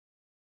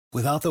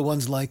Without the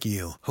ones like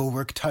you, who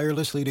work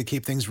tirelessly to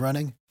keep things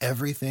running,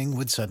 everything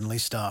would suddenly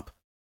stop.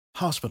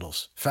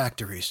 Hospitals,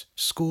 factories,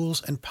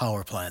 schools, and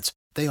power plants,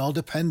 they all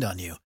depend on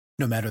you.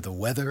 No matter the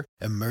weather,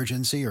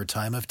 emergency, or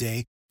time of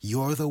day,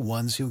 you're the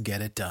ones who get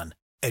it done.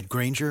 At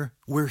Grainger,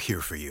 we're here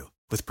for you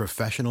with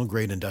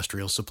professional-grade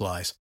industrial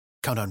supplies.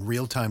 Count on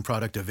real-time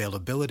product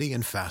availability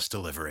and fast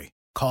delivery.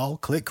 Call,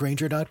 click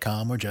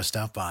Grainger.com, or just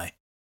stop by.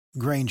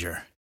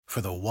 Grainger, for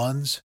the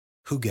ones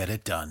who get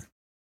it done.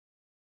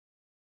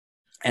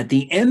 At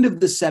the end of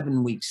the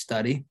 7-week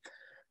study,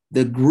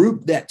 the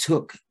group that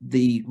took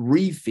the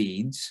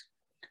refeeds,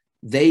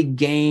 they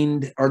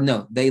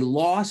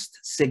lost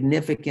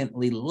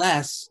significantly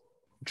less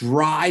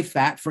dry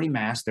fat-free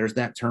mass. There's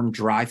that term,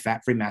 dry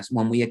fat-free mass,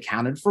 when we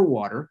accounted for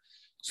water.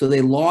 So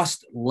they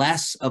lost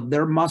less of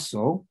their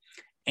muscle,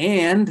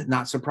 and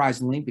not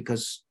surprisingly,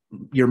 because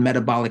your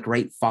metabolic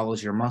rate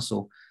follows your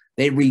muscle,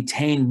 they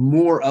retained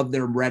more of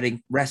their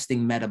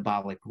resting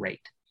metabolic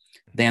rate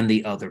than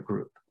the other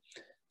group.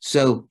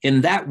 So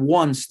in that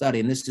one study,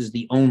 and this is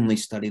the only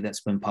study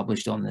that's been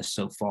published on this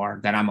so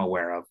far that I'm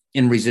aware of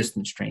in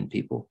resistance trained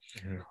people,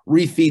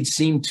 refeeds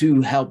seem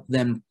to help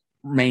them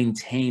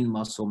maintain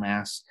muscle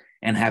mass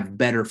and have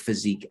better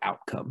physique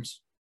outcomes.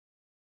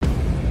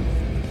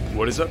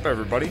 What is up,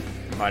 everybody?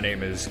 My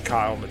name is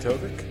Kyle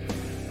Matovic.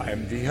 I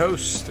am the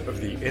host of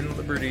the In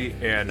Liberty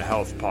and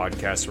Health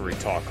podcast, where we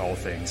talk all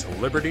things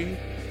liberty,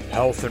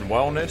 health, and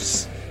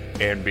wellness,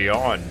 and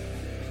beyond.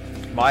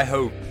 My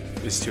hope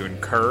is to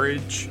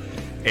encourage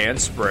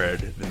and spread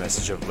the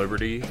message of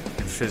liberty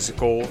and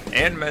physical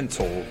and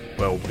mental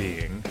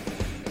well-being.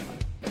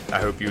 I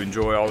hope you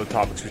enjoy all the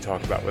topics we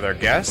talk about with our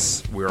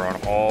guests. We're on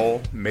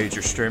all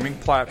major streaming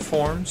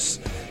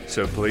platforms,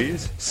 so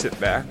please sit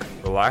back,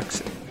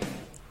 relax,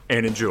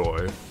 and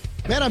enjoy.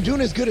 Man, I'm doing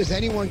as good as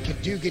anyone can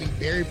do getting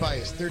buried by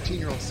his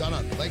 13-year-old son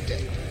on leg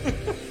day.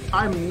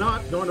 I'm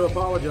not going to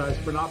apologize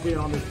for not being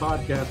on this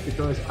podcast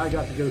because I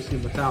got to go see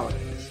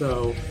Metallica.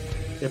 So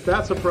if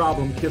that's a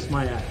problem, kiss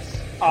my ass.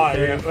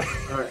 Okay?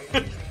 All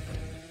right.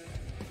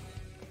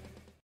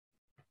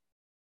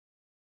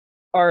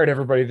 All right,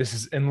 everybody, this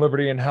is In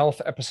Liberty and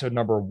Health, episode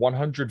number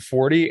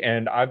 140,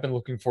 and I've been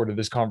looking forward to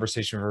this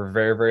conversation for a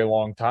very, very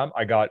long time.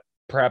 I got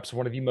perhaps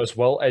one of the most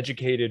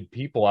well-educated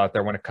people out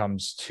there when it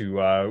comes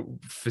to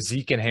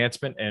physique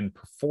enhancement and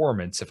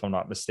performance, if I'm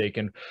not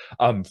mistaken,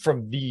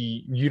 from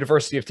the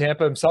University of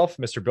Tampa himself,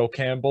 Mr. Bill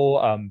Campbell,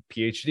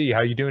 PhD. How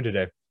are you doing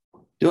today?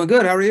 Doing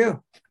good. How are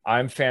you?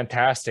 I'm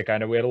fantastic. I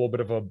know we had a little bit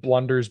of a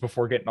blunders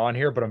before getting on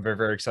here, but I'm very,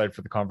 very excited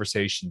for the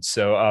conversation.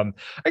 So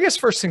I guess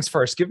first things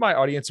first, give my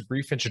audience a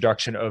brief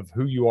introduction of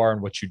who you are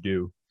and what you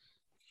do.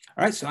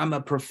 All right. So I'm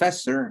a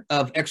professor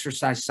of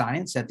exercise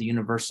science at the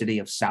University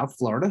of South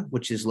Florida,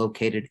 which is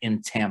located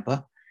in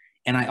Tampa.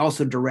 And I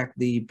also direct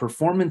the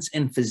Performance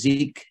and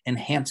Physique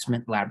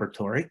Enhancement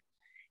Laboratory.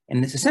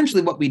 And it's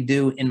essentially what we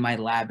do in my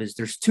lab is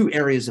there's two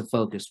areas of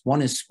focus.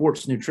 One is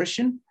sports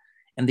nutrition,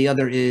 and the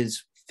other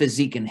is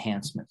physique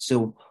enhancement.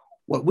 So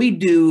what we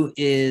do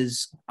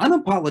is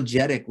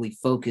unapologetically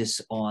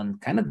focus on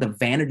kind of the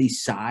vanity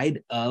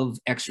side of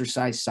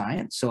exercise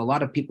science. So a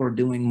lot of people are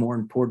doing more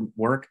important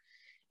work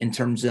in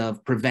terms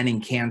of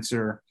preventing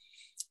cancer,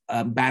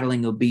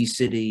 battling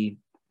obesity,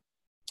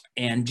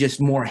 and just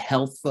more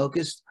health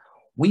focused.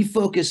 We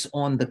focus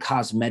on the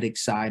cosmetic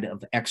side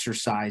of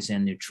exercise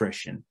and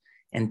nutrition.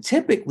 And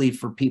typically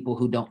for people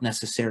who don't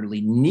necessarily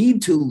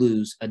need to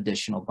lose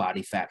additional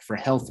body fat for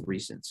health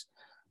reasons.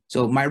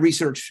 So my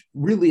research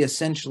really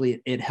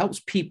essentially, it helps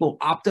people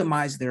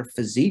optimize their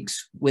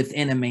physiques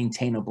within a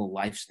maintainable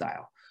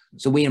lifestyle.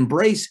 So we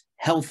embrace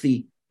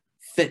healthy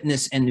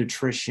fitness and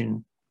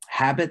nutrition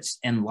habits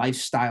and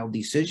lifestyle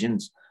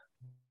decisions,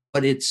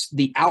 but it's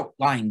the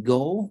outlying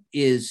goal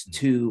is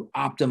to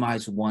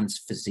optimize one's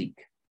physique.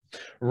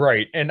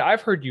 Right. And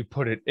I've heard you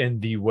put it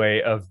in the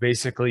way of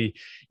basically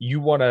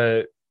you want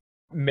to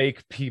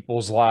make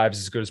people's lives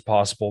as good as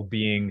possible,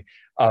 being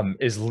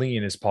as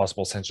lean as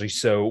possible, essentially.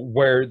 So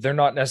where they're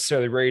not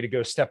necessarily ready to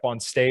go step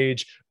on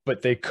stage,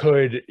 but they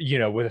could,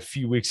 with a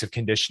few weeks of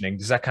conditioning.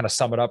 Does that kind of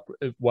sum it up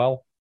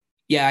well?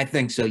 Yeah, I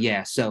think so.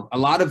 Yeah. So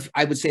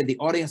I would say the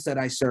audience that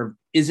I serve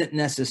isn't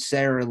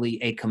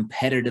necessarily a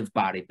competitive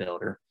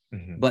bodybuilder,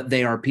 but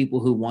they are people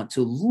who want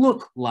to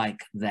look like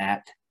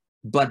that,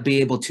 but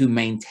be able to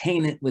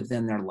maintain it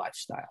within their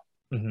lifestyle.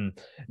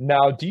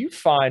 Now, do you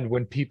find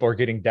when people are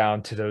getting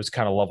down to those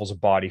kind of levels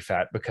of body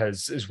fat,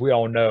 because as we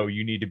all know,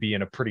 you need to be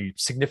in a pretty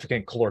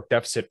significant caloric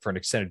deficit for an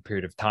extended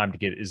period of time to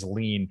get as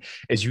lean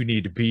as you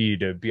need to be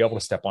able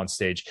to step on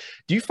stage.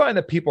 Do you find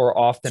that people are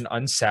often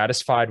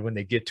unsatisfied when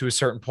they get to a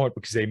certain point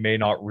because they may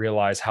not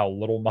realize how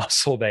little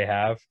muscle they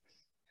have?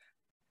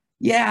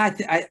 Yeah,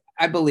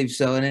 I believe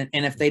so. And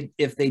if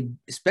they,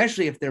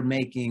 especially if they're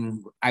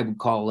making, I would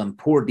call them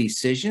poor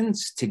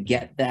decisions to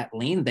get that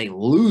lean, they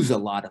lose a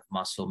lot of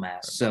muscle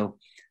mass. So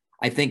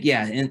I think,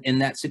 yeah, in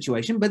that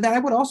situation, but then I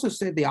would also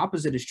say the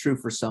opposite is true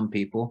for some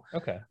people.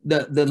 Okay.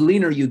 The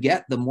leaner you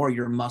get, the more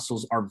your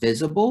muscles are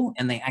visible,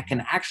 and they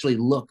can actually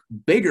look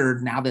bigger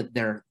now that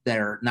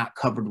they're not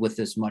covered with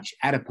as much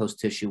adipose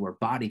tissue or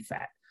body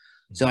fat.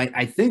 So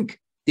I think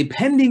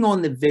depending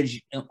on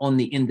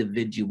the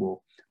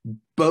individual,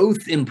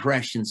 both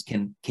impressions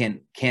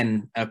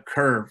can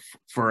occur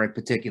for a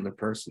particular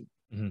person.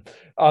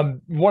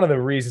 One of the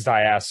reasons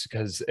I asked,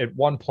 because at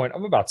one point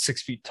I'm about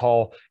 6 feet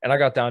tall and I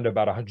got down to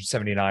about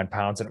 179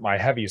 pounds, and at my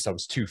heaviest I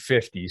was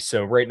 250.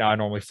 So right now I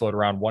normally float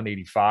around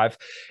 185.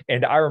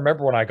 And I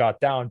remember when I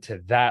got down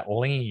to that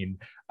lean,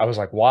 I was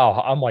like,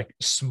 wow, I'm like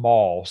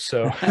small.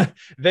 So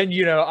then,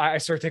 I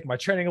started taking my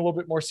training a little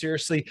bit more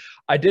seriously.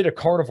 I did a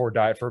carnivore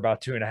diet for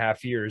about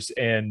 2.5 years.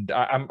 And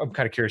I'm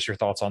kind of curious your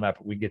thoughts on that,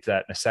 but we can get to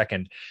that in a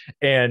second.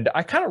 And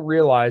I kind of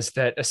realized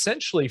that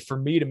essentially for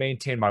me to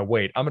maintain my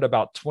weight, I'm at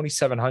about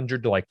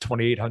 2,700 to like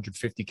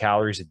 2,850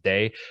 calories a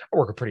day. I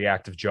work a pretty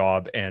active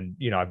job, and,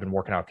 I've been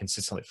working out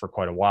consistently for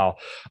quite a while.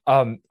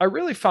 I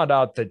really found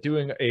out that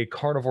doing a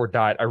carnivore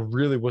diet, I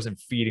really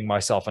wasn't feeding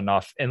myself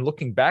enough. And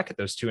looking back at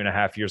those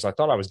 2.5 years, I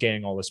thought I was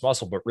gaining all this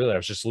muscle, but really I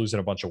was just losing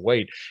a bunch of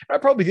weight. And I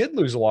probably did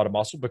lose a lot of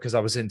muscle because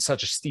I was in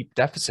such a steep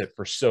deficit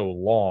for so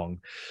long.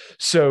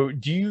 So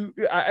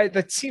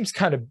that seems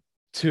kind of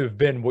to have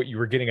been what you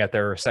were getting at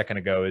there a second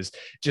ago, is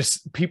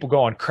just people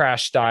go on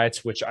crash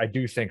diets, which I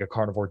do think a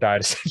carnivore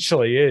diet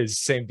essentially is.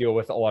 Same deal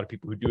with a lot of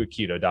people who do a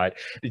keto diet.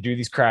 They do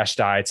these crash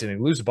diets and they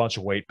lose a bunch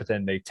of weight, but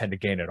then they tend to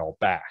gain it all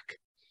back.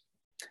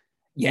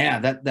 Yeah,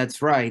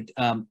 that's right.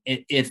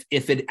 If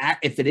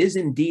it is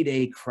indeed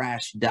a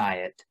crash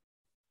diet,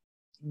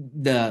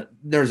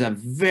 there's a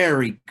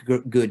very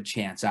good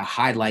chance, a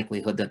high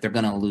likelihood that they're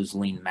going to lose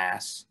lean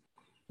mass.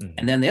 Mm-hmm.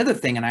 And then the other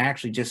thing, and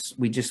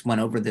we just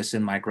went over this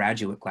in my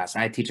graduate class.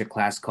 I teach a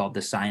class called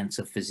The Science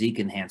of Physique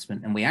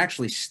Enhancement, and we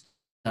actually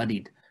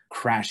studied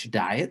crash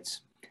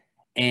diets.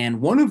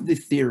 And one of the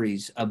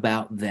theories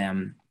about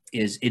them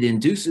is it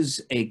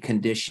induces a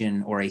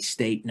condition or a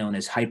state known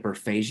as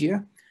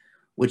hyperphagia,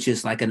 which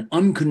is like an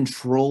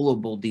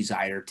uncontrollable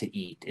desire to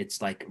eat.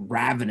 It's like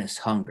ravenous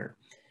hunger.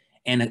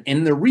 And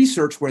in the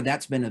research where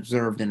that's been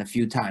observed in a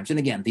few times, and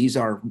again, these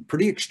are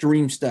pretty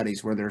extreme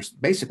studies where there's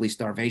basically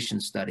starvation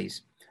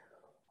studies.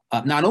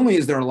 Not only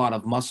is there a lot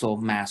of muscle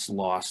mass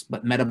lost,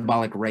 but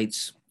metabolic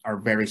rates are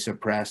very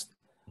suppressed.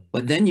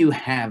 But then you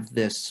have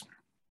this,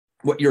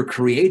 what you're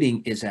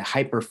creating is a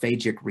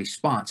hyperphagic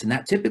response. And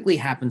that typically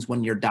happens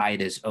when your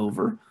diet is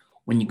over,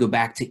 when you go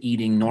back to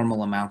eating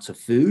normal amounts of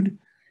food,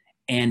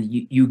 and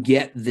you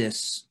get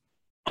this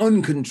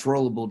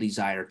uncontrollable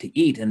desire to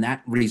eat, and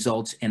that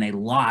results in a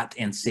lot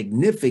and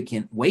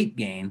significant weight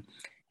gain,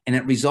 and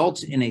it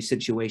results in a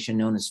situation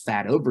known as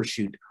fat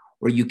overshoot,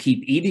 where you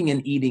keep eating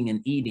and eating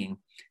and eating,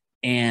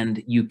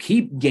 and you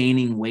keep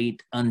gaining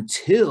weight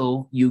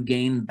until you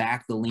gain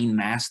back the lean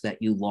mass that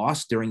you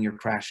lost during your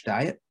crash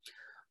diet.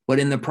 But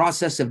in the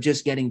process of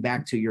just getting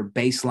back to your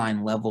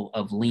baseline level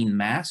of lean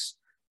mass,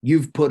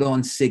 you've put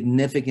on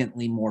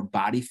significantly more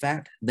body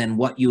fat than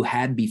what you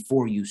had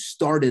before you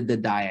started the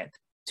diet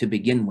to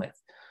begin with.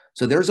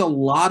 So there's a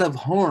lot of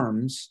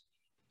harms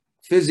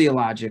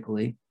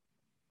physiologically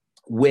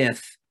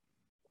with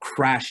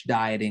crash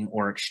dieting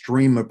or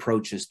extreme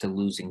approaches to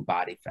losing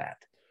body fat.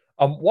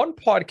 One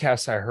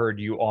podcast I heard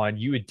you on,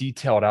 you had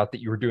detailed out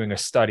that you were doing a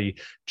study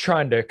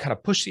trying to kind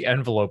of push the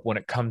envelope when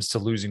it comes to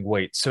losing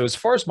weight. So as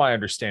far as my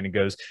understanding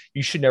goes,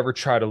 you should never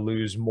try to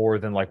lose more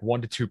than like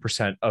 1% to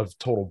 2% of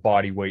total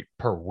body weight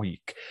per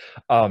week.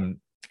 And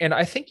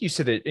I think you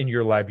said that in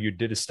your lab, you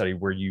did a study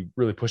where you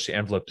really pushed the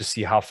envelope to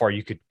see how far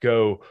you could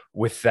go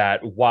with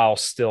that while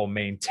still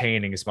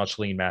maintaining as much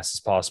lean mass as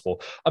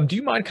possible. Do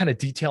you mind kind of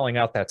detailing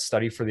out that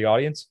study for the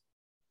audience?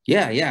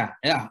 Yeah.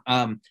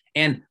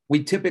 And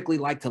we typically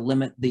like to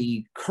limit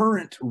the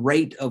current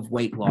rate of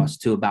weight loss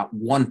to about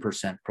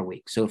 1% per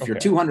week. So if you're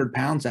 200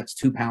 pounds, that's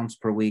 2 pounds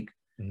per week.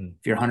 Mm-hmm.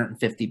 If you're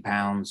 150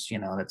 pounds,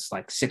 that's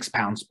like 6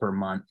 pounds per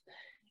month.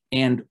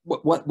 And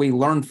what we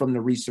learned from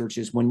the research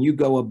is when you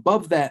go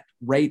above that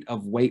rate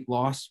of weight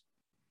loss,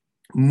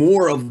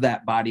 more of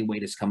that body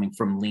weight is coming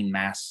from lean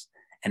mass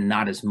and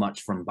not as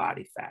much from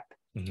body fat.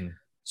 Mm-hmm.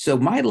 So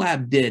my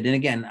lab did, and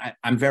again,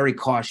 I'm very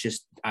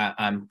cautious.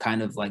 I'm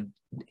kind of like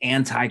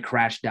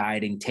anti-crash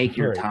dieting, take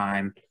your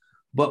time.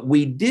 But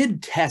we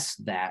did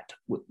test that.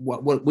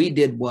 What we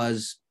did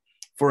was,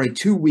 for a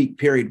 2-week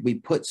period, we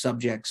put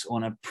subjects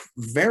on a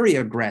very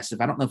aggressive,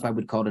 I don't know if I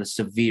would call it a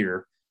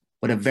severe,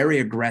 but a very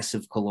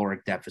aggressive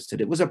caloric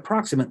deficit. It was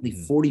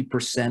approximately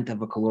 40%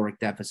 of a caloric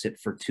deficit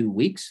for 2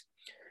 weeks.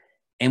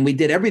 And we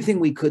did everything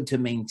we could to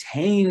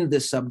maintain the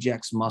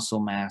subject's muscle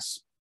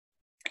mass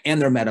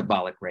and their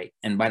metabolic rate.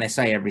 And when I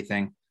say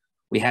everything,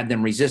 we had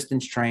them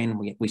resistance train.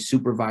 We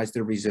supervised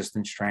their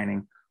resistance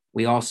training.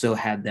 We also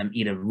had them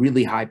eat a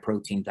really high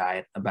protein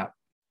diet, about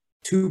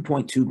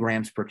 2.2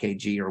 grams per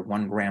kg or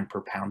 1 gram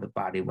per pound of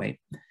body weight.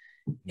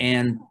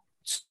 And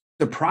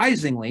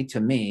surprisingly to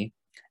me,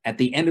 at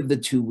the end of the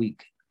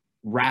 2-week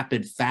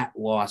rapid fat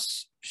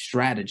loss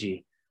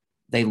strategy,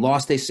 they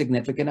lost a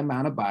significant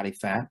amount of body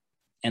fat,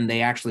 and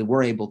they actually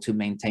were able to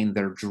maintain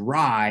their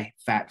dry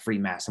fat-free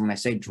mass. And when I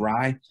say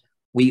dry,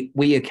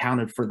 we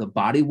accounted for the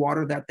body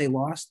water that they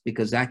lost,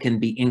 because that can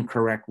be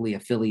incorrectly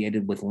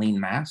affiliated with lean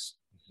mass.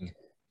 Mm-hmm.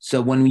 So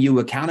when you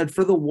accounted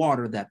for the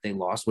water that they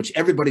lost, which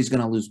everybody's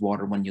going to lose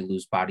water when you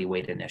lose body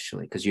weight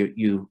initially, because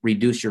you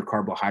reduce your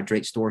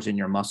carbohydrate stores in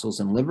your muscles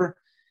and liver,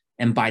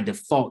 and by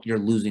default, you're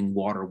losing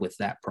water with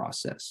that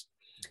process.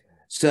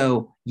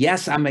 So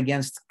yes, I'm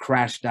against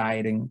crash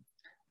dieting,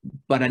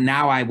 but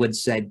now I would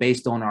say,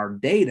 based on our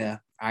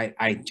data,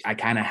 I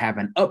kind of have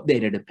an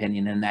updated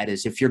opinion, and that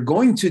is, if you're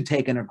going to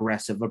take an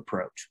aggressive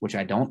approach, which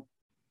I don't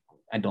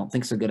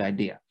think is a good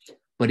idea,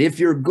 but if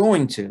you're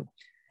going to,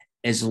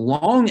 as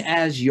long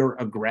as your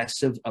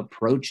aggressive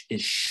approach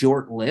is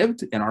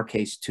short-lived, in our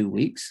case, 2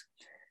 weeks,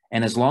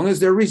 and as long as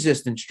they're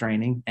resistance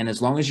training, and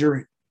as long as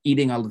you're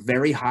eating a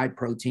very high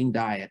protein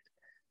diet,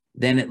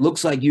 then it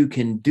looks like you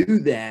can do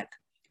that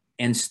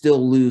and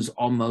still lose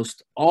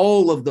almost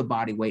all of the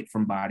body weight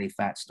from body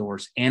fat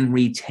stores and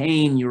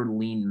retain your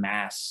lean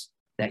mass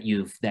that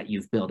you've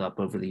built up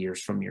over the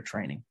years from your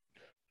training.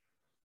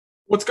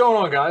 What's going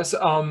on, guys?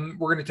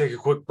 We're going to take a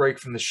quick break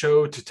from the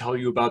show to tell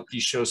you about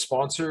these show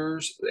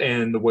sponsors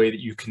and the way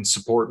that you can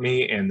support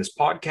me and this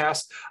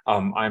podcast.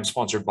 I'm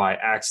sponsored by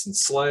Axe and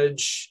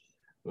Sledge.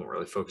 Won't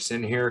really focus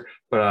in here,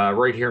 but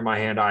right here in my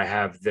hand, I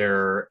have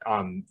their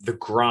The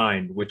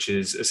Grind, which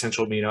is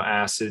essential amino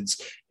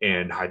acids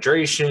and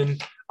hydration.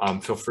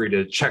 Feel free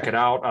to check it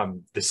out.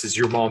 This is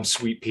your mom's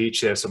sweet peach.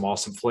 They have some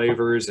awesome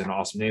flavors and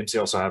awesome names. They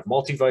also have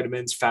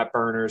multivitamins, fat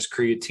burners,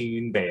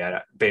 creatine,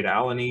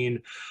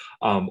 beta-alanine,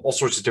 all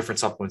sorts of different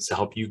supplements to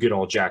help you get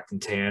all jacked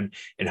and tan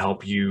and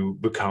help you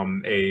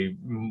become a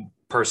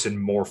person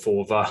more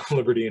full of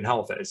liberty and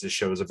health, as this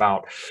show is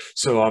about.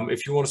 So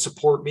if you want to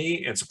support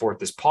me and support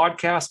this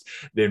podcast,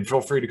 then feel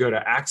free to go to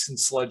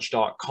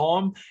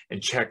axandsledge.com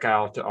and check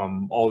out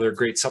all their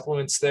great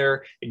supplements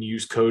there and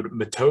use code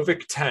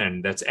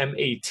MATOVIC10. That's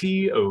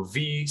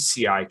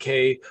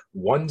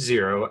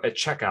MATOVCIK10 at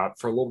checkout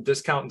for a little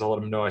discount and to let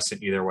them know I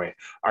sent you their way.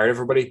 All right,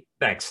 everybody.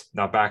 Thanks.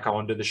 Now back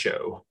on to the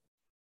show.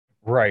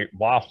 Right.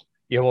 Wow.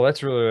 Yeah, well,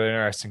 that's really, really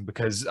interesting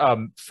because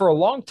for a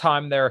long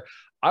time there,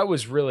 I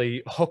was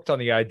really hooked on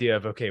the idea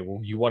of, okay,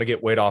 well, you want to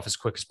get weight off as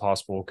quick as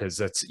possible because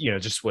that's,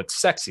 just what's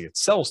sexy. It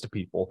sells to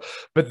people.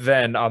 But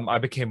then I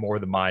became more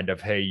of the mind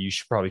of, hey, you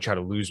should probably try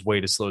to lose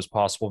weight as slow as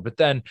possible. But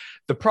then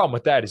the problem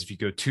with that is if you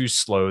go too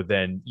slow,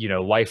 then,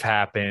 life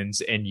happens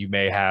and you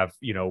may have,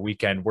 a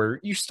weekend where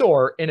you still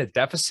are in a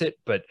deficit,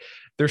 but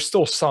there's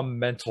still some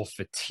mental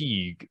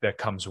fatigue that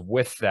comes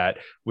with that,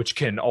 which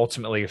can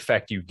ultimately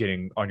affect you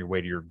getting on your way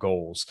to your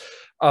goals.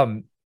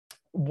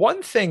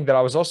 One thing that I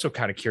was also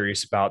kind of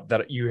curious about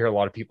that you hear a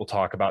lot of people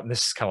talk about, and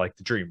this is kind of like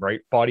the dream, right?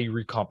 Body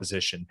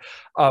recomposition.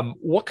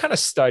 What kind of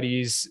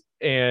studies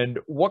and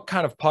what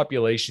kind of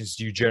populations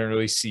do you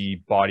generally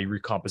see body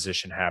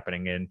recomposition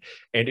happening in?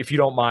 And if you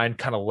don't mind,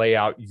 kind of lay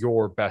out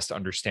your best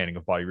understanding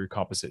of body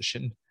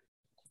recomposition.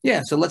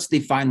 Yeah, so let's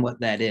define what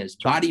that is.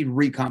 Body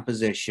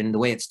recomposition, the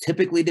way it's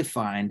typically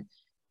defined,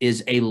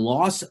 is a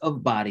loss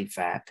of body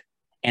fat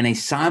and a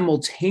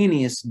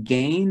simultaneous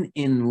gain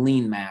in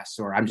lean mass,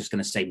 or I'm just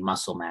going to say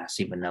muscle mass,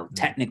 even though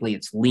technically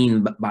it's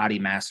lean body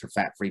mass or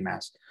fat-free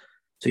mass.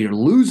 So you're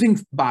losing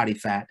body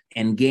fat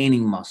and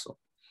gaining muscle.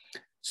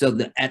 So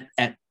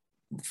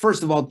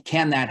first of all,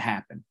 can that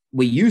happen?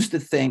 We used to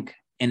think,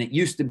 and it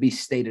used to be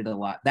stated a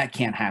lot, that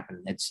can't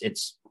happen.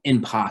 It's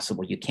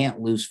impossible. You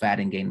can't lose fat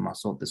and gain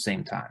muscle at the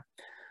same time.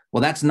 Well,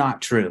 that's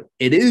not true.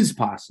 It is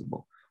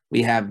possible.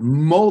 We have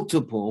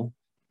multiple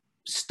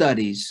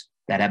studies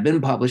that have been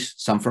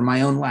published, some from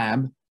my own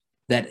lab,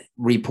 that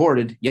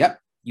reported, yep,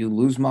 you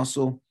lose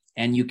muscle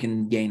and you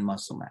can gain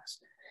muscle mass.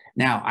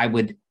 Now,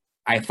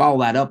 I follow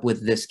that up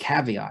with this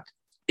caveat.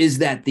 Is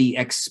that the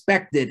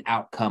expected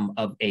outcome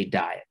of a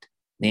diet?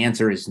 The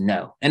answer is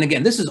no. And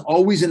again, this is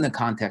always in the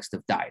context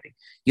of dieting.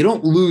 You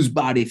don't lose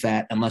body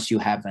fat unless you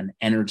have an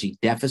energy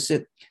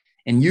deficit.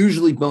 And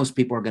usually most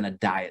people are going to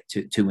diet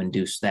to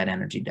induce that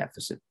energy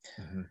deficit.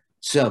 Mm-hmm.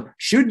 So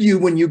should you,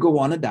 when you go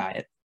on a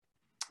diet,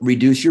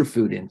 reduce your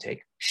food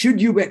intake?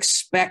 Should you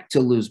expect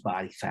to lose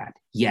body fat?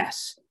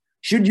 Yes.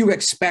 Should you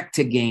expect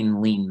to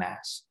gain lean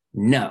mass?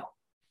 No.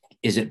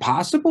 Is it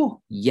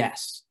possible?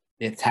 Yes.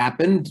 It's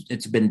happened.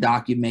 It's been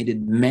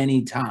documented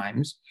many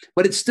times,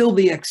 but it's still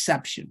the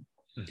exception.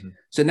 Mm-hmm.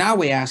 So now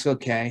we ask,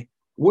 okay,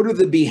 what are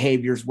the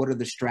behaviors? What are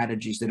the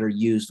strategies that are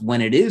used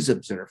when it is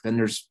observed? And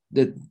there's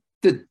the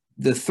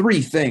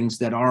three things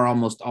that are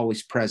almost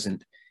always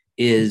present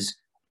is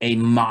a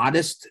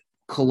modest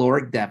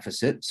caloric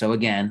deficit. So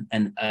again,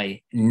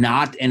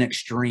 not an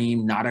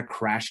extreme, not a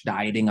crash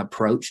dieting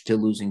approach to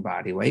losing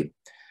body weight,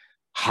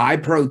 high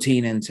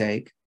protein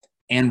intake,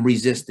 and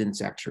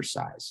resistance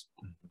exercise.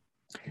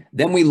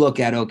 Then we look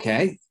at,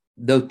 okay,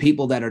 those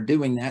people that are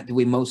doing that, do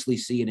we mostly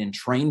see it in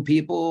trained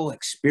people,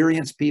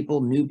 experienced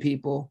people, new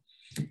people?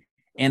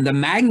 And the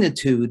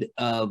magnitude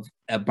of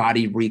a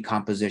body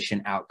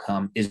recomposition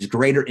outcome is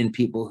greater in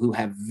people who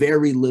have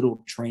very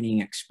little training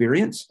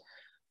experience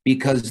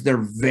because they're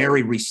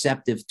very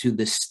receptive to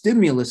the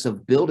stimulus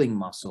of building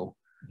muscle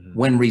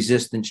when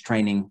resistance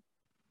training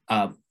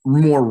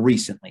more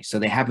recently. So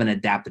they haven't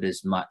adapted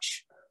as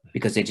much.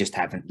 because they just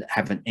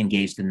haven't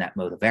engaged in that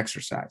mode of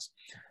exercise.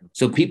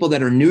 So people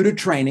that are new to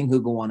training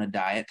who go on a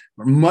diet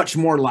are much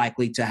more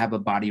likely to have a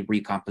body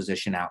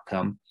recomposition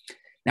outcome.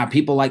 Now,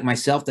 people like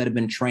myself that have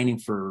been training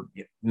for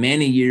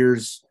many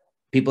years,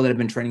 people that have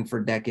been training for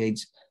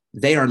decades,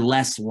 they are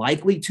less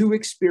likely to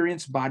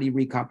experience body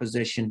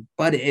recomposition,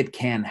 but it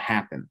can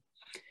happen.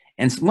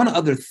 And one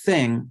other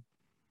thing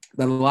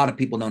that a lot of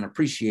people don't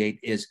appreciate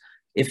is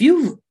if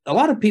you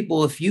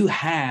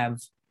have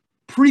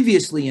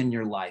previously in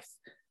your life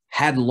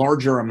had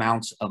larger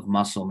amounts of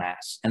muscle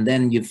mass, and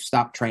then you've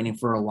stopped training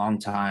for a long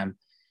time,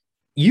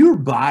 your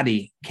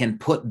body can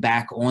put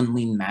back on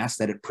lean mass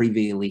that it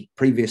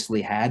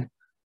previously had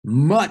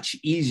much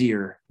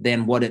easier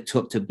than what it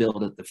took to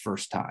build it the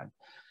first time.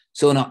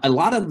 So in a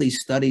lot of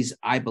these studies,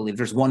 I believe,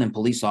 there's one in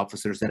police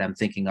officers that I'm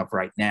thinking of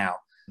right now,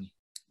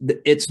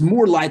 it's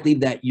more likely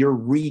that you're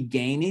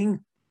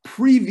regaining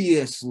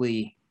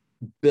previously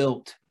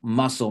built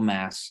muscle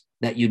mass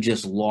that you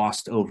just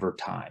lost over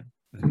time.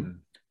 Mm-hmm.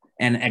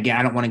 And again,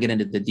 I don't want to get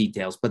into the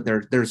details, but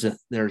there's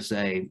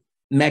a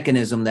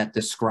mechanism that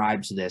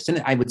describes this.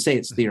 And I would say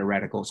it's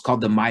theoretical. It's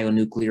called the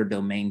myonuclear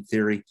domain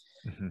theory.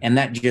 Mm-hmm. And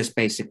that just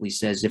basically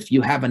says if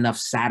you have enough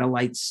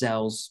satellite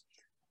cells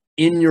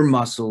in your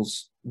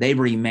muscles, they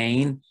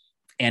remain.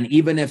 And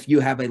even if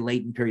you have a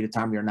latent period of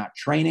time you're not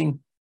training,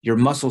 your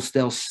muscles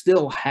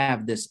still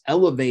have this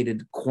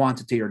elevated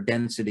quantity or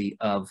density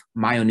of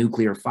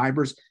myonuclear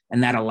fibers,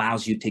 and that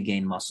allows you to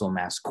gain muscle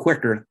mass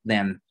quicker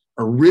than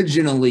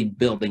originally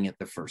building it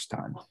the first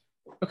time.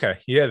 Okay.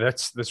 Yeah,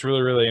 that's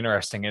really, really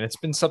interesting. And it's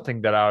been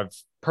something that I've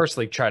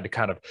personally tried to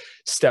kind of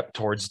step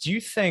towards. Do you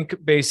think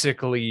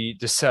basically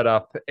to set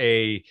up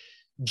a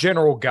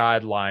general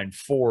guideline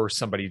for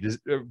somebody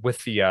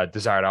with the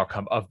desired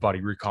outcome of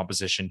body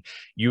recomposition,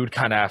 you would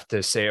kind of have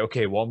to say,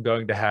 okay, well, I'm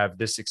going to have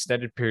this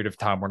extended period of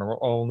time when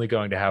we're only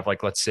going to have,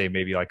 like, let's say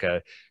maybe like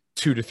a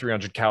 200 to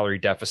 300 calorie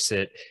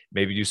deficit,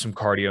 maybe do some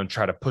cardio and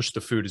try to push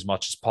the food as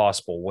much as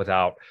possible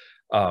without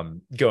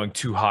going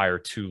too high or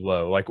too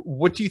low. Like,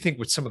 what do you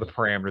think some of the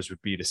parameters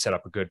would be to set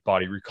up a good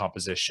body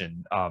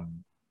recomposition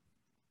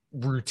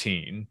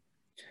routine?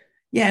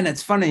 Yeah. And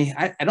it's funny.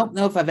 I don't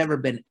know if I've ever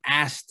been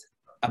asked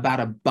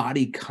about a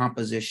body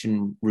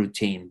composition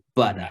routine,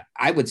 but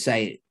I would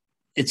say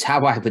it's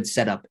how I would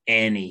set up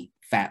any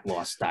fat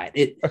loss diet.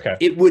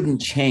 It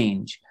wouldn't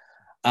change.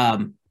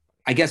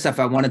 I guess if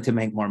I wanted to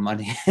make more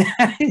money,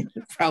 I'd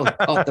probably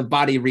call it the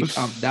body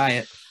recomp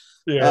diet.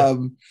 Yeah.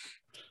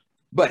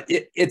 But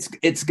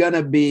it's going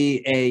to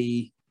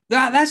be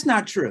that's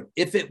not true.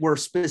 If it were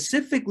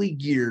specifically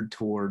geared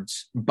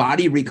towards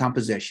body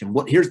recomposition,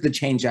 here's the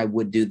change I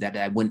would do that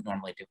I wouldn't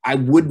normally do. I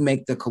would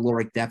make the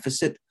caloric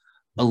deficit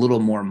a little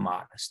more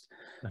modest.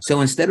 Okay.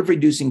 So instead of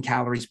reducing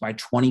calories by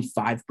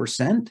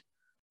 25%,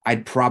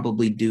 I'd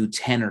probably do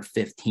 10 or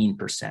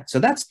 15%. So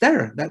that's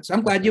there.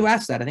 I'm glad you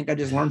asked that. I think I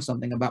just learned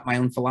something about my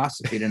own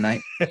philosophy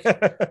tonight.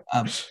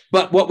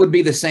 But what would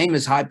be the same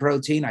as high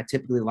protein? I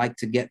typically like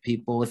to get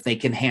people, if they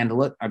can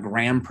handle it, 1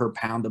 gram per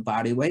pound of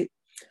body weight.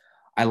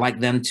 I like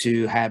them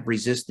to have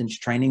resistance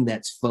training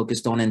that's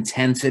focused on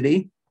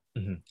intensity,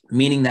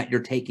 meaning that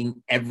you're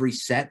taking every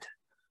set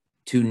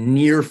to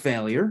near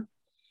failure.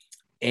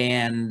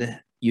 And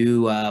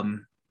you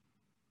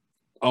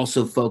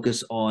also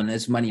focus on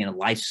as many in a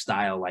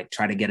lifestyle, like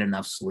try to get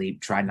enough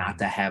sleep, try not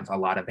to have a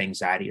lot of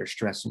anxiety or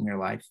stress in your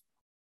life.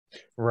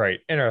 Right.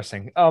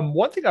 Interesting.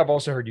 One thing I've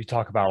also heard you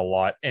talk about a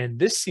lot, and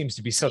this seems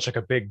to be such like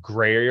a big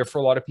gray area for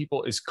a lot of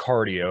people, is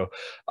cardio.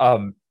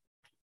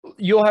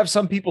 You'll have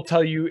some people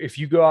tell you if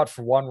you go out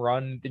for one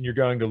run, then you're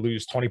going to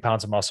lose 20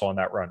 pounds of muscle on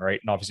that run, right?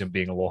 And obviously I'm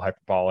being a little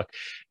hyperbolic.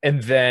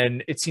 And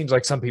then it seems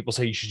like some people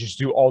say you should just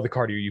do all the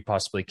cardio you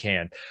possibly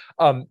can.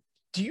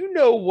 Do you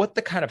know what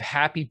the kind of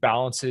happy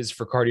balance is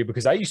for cardio?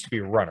 Because I used to be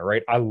a runner,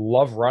 right? I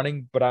love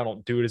running, but I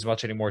don't do it as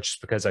much anymore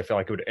just because I feel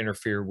like it would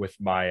interfere with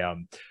my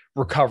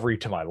recovery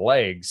to my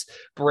legs.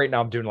 But right now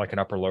I'm doing like an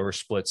upper lower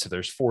split. So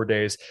there's 4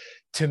 days.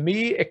 To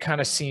me, it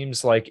kind of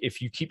seems like if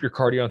you keep your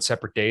cardio on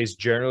separate days,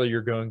 generally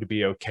you're going to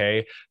be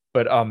okay.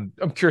 But I'm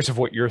curious of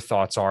what your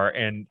thoughts are.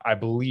 And I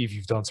believe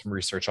you've done some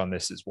research on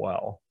this as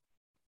well.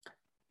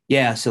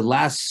 Yeah. So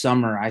last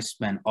summer, I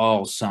spent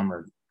all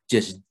summer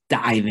just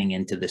diving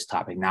into this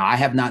topic. Now, I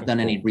have not done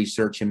any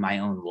research in my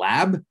own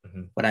lab,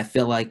 but I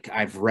feel like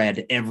I've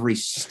read every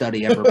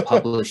study ever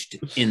published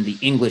in the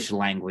English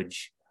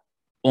language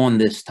on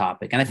this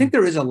topic. And I think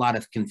there is a lot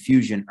of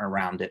confusion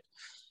around it.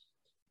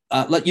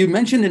 Like you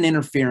mentioned, an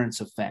interference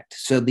effect.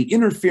 So the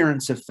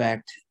interference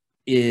effect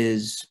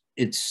is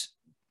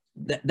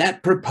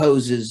that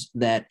proposes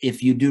that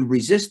if you do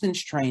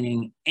resistance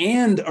training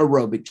and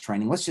aerobic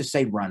training, let's just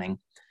say running,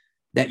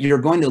 that you're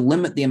going to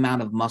limit the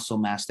amount of muscle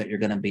mass that you're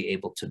going to be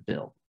able to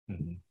build.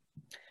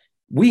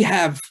 We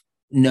have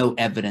no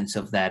evidence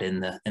of that in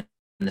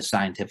the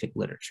scientific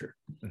literature.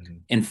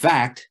 In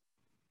fact,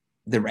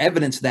 the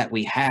evidence that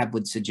we have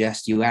would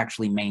suggest you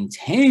actually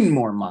maintain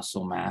more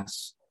muscle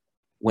mass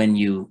when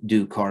you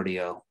do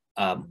cardio,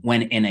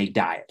 when in a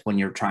diet, when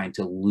you're trying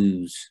to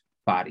lose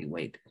body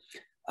weight.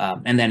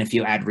 And then if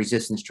you add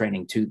resistance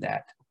training to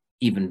that.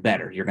 even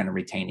better. You're going to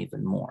retain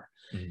even more.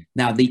 Mm-hmm.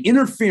 Now, the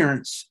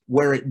interference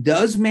where it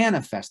does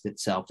manifest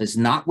itself is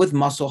not with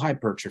muscle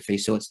hypertrophy.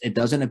 So it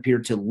doesn't appear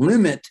to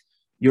limit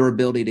your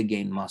ability to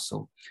gain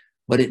muscle,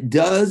 but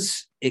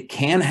it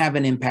can have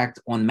an impact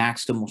on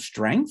maximal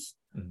strength.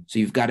 Mm-hmm. So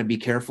you've got to be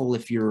careful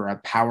if you're a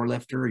power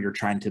lifter,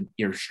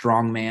 you're a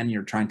strong man,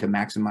 you're trying to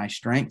maximize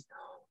strength,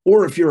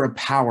 or if you're a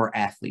power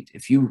athlete,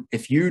 if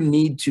you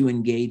need to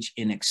engage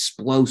in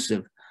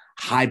explosive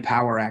high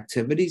power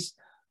activities,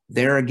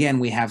 there again,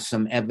 we have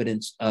some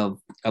evidence of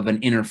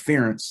an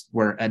interference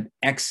where an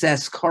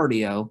excess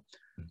cardio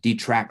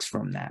detracts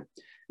from that.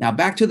 Now,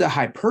 back to the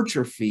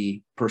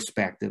hypertrophy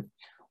perspective,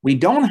 we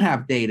don't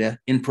have data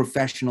in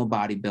professional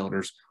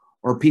bodybuilders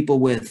or people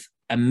with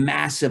a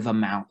massive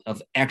amount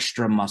of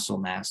extra muscle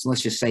mass,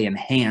 let's just say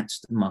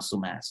enhanced muscle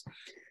mass.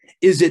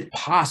 Is it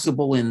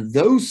possible in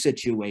those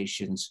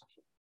situations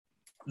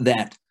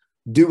that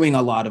doing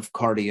a lot of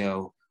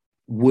cardio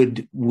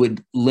would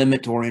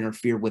limit or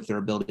interfere with their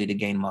ability to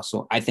gain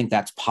muscle? I think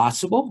that's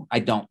possible. I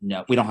don't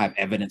know. We don't have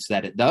evidence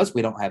that it does.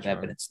 We don't have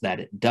evidence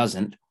that it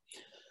doesn't.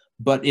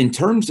 But in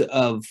terms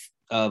of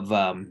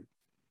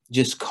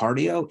just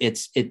cardio,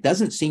 it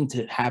doesn't seem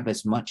to have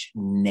as much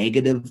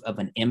negative of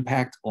an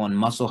impact on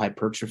muscle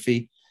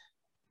hypertrophy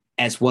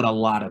as what a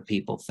lot of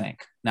people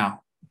think.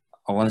 Now,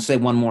 I want to say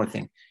one more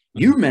thing.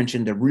 You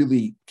mentioned a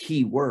really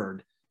key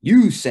word.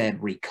 You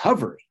said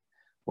recovery.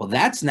 Well,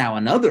 that's now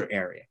another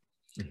area.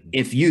 Mm-hmm.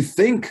 If you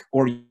think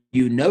or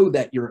you know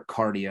that your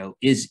cardio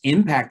is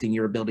impacting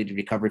your ability to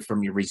recover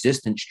from your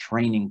resistance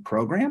training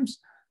programs,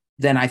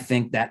 then I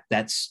think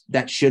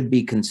that should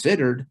be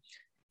considered.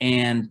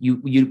 And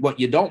what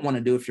you don't want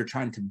to do if you're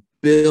trying to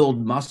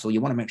build muscle, you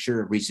want to make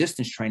sure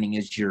resistance training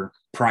is your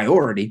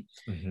priority.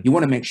 Mm-hmm. You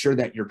want to make sure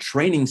that your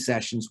training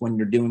sessions, when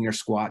you're doing your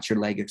squats, your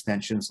leg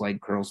extensions,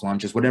 leg curls,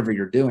 lunges, whatever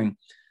you're doing,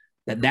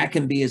 that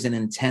can be as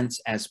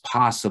intense as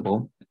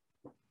possible.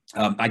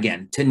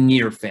 Again, to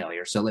near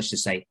failure. So let's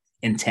just say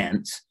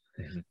intense.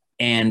 Mm-hmm.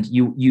 And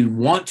you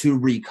want to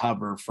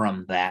recover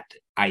from that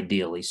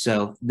ideally.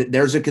 So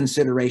there's a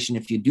consideration.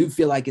 If you do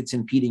feel like it's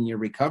impeding your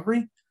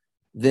recovery,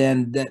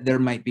 then there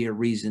might be a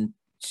reason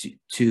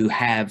to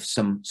have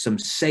some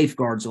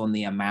safeguards on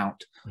the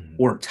amount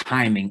or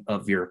timing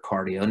of your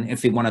cardio. And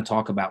if we want to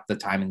talk about the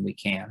timing, we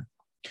can.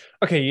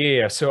 Okay,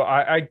 yeah. So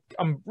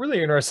I'm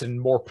really interested in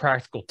more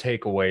practical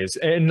takeaways.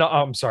 And no,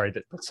 I'm sorry,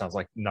 that sounds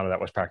like none of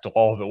that was practical.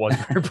 All of it was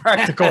very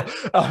practical.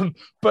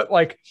 But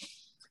like,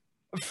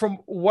 from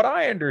what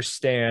I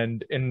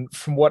understand and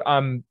from what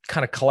I'm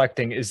kind of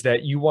collecting is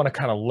that you want to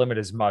kind of limit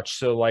as much.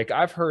 So like,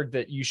 I've heard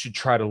that you should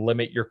try to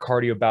limit your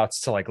cardio bouts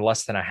to like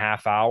less than a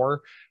half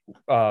hour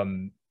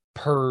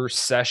per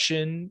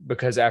session,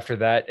 because after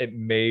that, it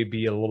may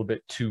be a little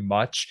bit too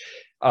much.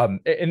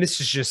 And this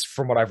is just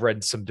from what I've read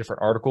in some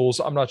different articles.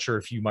 I'm not sure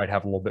if you might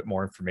have a little bit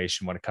more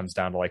information when it comes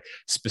down to like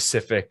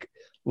specific,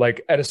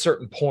 like at a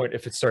certain point,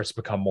 if it starts to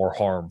become more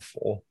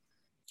harmful.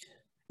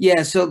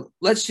 Yeah. So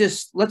let's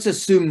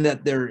assume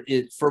that there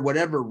is, for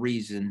whatever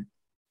reason,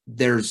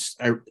 there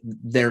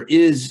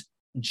is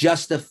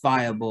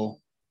justifiable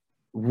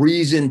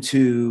reason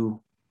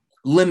to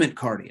limit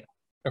cardio.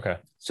 Okay.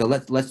 So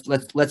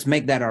let's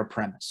make that our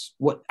premise.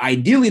 What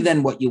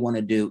you want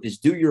to do is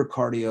do your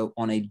cardio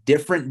on a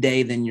different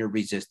day than your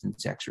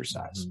resistance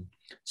exercise. Mm-hmm.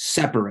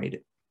 Separate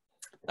it.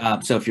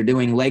 So if you're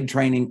doing leg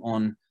training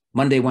on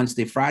Monday,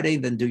 Wednesday, Friday,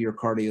 then do your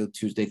cardio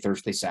Tuesday,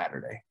 Thursday,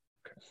 Saturday.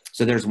 Okay.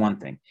 So there's one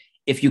thing.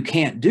 If you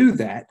can't do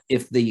that,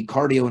 if the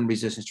cardio and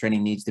resistance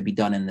training needs to be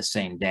done in the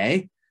same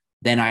day,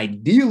 then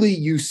ideally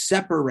you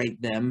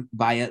separate them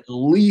by at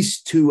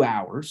least 2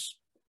 hours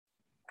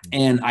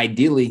and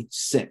ideally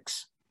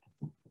 6.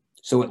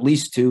 So at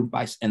least 2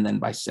 and then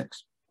by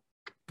 6.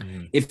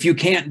 Mm-hmm. If you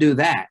can't do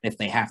that, if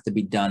they have to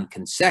be done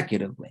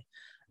consecutively,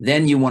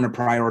 then you want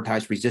to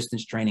prioritize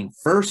resistance training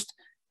first,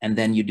 and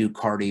then you do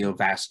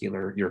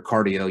cardiovascular, your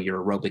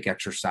aerobic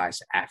exercise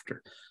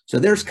after. So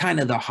there's kind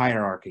of the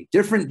hierarchy.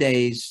 Different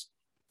days,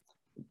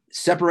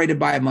 separated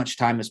by as much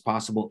time as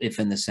possible, if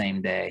in the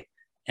same day.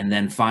 And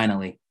then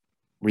finally,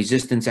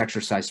 resistance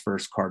exercise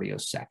first, cardio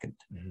second.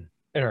 Mm-hmm.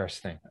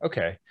 Interesting.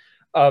 Okay.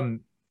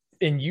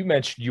 And you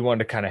mentioned you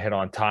wanted to kind of hit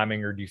on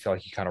timing, or do you feel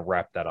like you kind of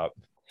wrapped that up?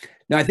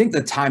 No, I think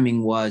the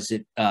timing was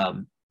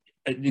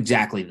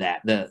exactly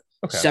that.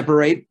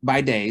 Separate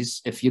by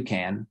days if you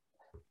can.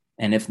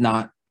 And if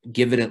not,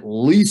 give it at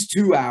least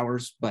 2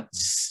 hours. But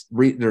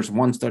there's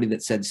one study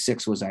that said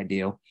 6 was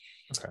ideal.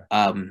 Okay.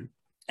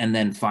 And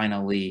then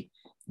finally,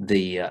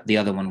 the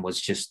other one was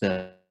just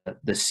the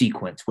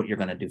sequence, what you're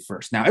going to do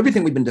first. Now,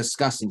 everything we've been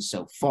discussing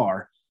so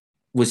far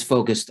was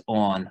focused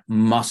on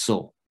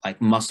muscle,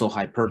 like muscle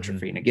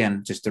hypertrophy. Mm-hmm. And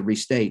again, just to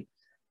restate,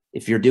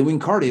 if you're doing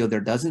cardio,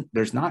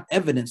 there's not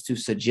evidence to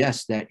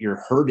suggest that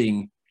you're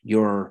hurting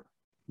your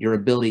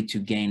ability to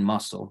gain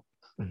muscle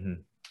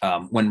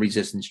when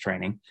resistance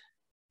training.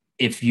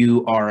 If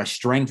you are a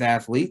strength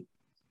athlete,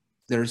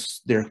 there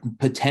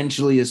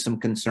potentially is some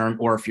concern,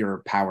 or if you're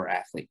a power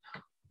athlete.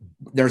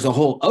 There's a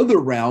whole other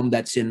realm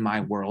that's in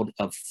my world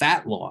of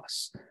fat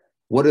loss.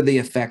 what are the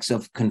effects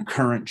of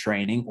concurrent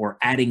training or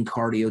adding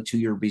cardio to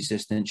your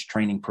resistance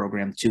training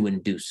program to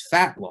induce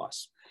fat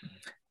loss?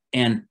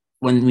 And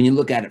when you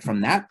look at it from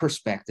that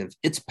perspective,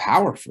 it's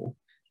powerful.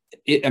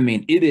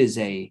 It is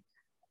a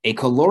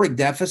caloric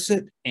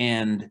deficit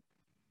and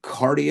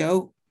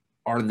cardio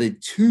are the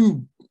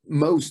two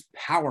most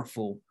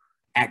powerful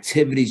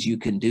activities you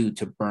can do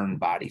to burn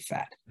body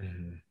fat.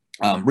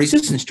 Mm-hmm.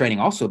 Resistance training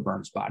also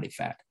burns body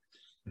fat.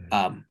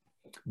 Mm-hmm.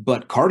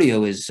 But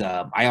cardio is,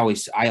 I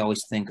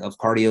always think of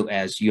cardio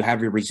as you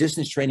have your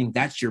resistance training.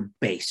 That's your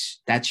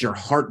base. That's your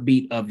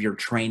heartbeat of your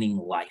training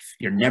life.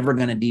 You're never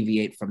going to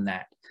deviate from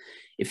that.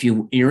 If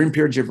you're in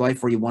periods of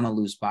life where you want to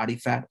lose body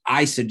fat,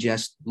 I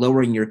suggest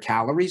lowering your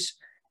calories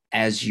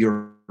as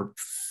your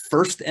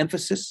first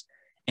emphasis.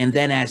 And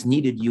then as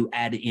needed, you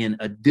add in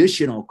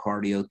additional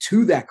cardio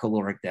to that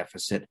caloric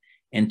deficit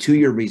and to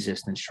your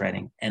resistance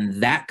training.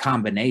 And that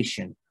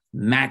combination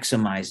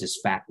maximizes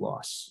fat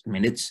loss. I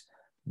mean, it's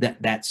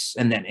that's,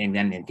 and then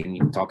you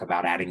can talk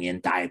about adding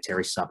in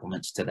dietary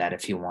supplements to that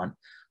if you want,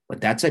 but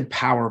that's a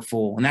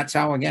powerful, and that's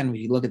how, again, when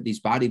you look at these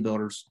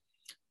bodybuilders,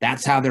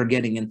 that's how they're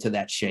getting into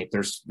that shape.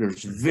 There's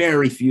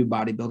very few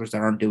bodybuilders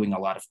that aren't doing a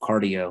lot of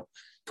cardio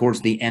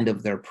towards the end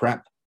of their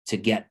prep to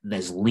get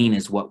as lean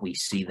as what we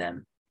see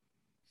them.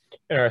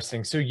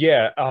 Interesting. So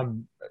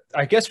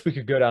I guess we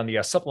could go down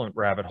the supplement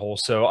rabbit hole.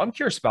 So I'm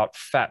curious about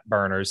fat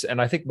burners,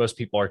 and I think most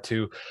people are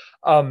too.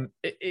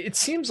 It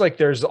seems like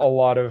there's a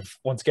lot of,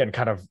 once again,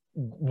 kind of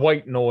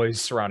white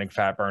noise surrounding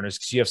fat burners,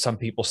 because you have some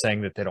people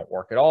saying that they don't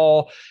work at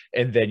all,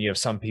 and then you have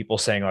some people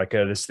saying like,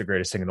 oh, this is the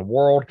greatest thing in the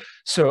world.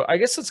 So I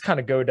guess let's kind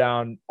of go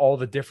down all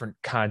the different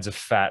kinds of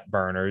fat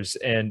burners.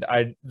 And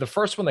the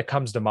first one that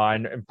comes to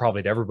mind, and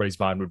probably to everybody's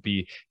mind, would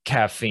be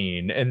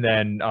caffeine. And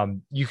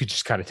then you could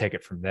just kind of take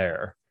it from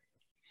there.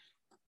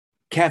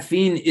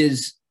 Caffeine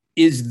is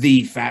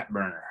the fat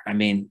burner. I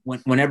mean,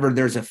 whenever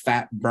there's a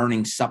fat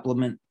burning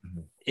supplement,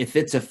 mm-hmm. if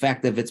it's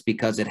effective, it's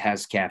because it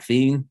has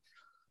caffeine.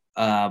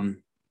 And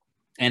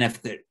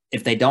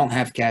if they don't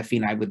have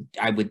caffeine,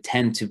 I would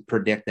tend to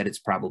predict that it's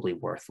probably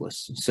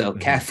worthless. So mm-hmm.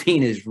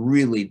 caffeine is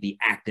really the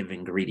active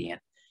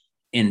ingredient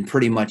in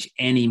pretty much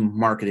any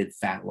marketed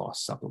fat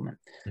loss supplement.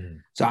 Mm-hmm.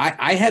 So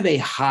I have a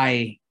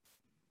high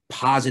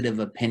positive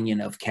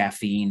opinion of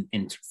caffeine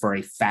for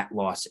a fat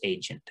loss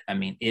agent. I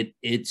mean, it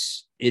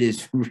is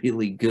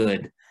really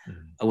good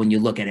when you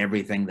look at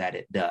everything that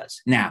it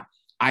does. Now,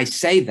 I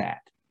say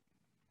that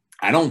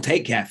I don't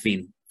take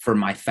caffeine for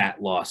my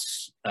fat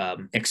loss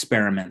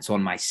experiments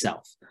on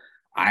myself.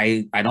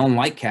 I don't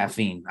like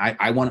caffeine.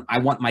 I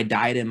want my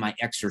diet and my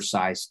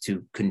exercise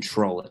to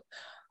control it.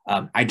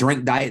 I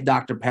drink Diet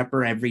Dr.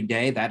 Pepper every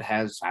day. That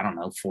has,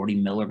 40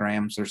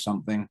 milligrams or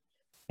something,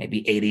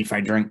 maybe 80 if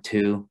I drink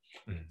 2.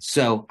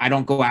 So I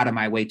don't go out of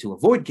my way to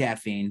avoid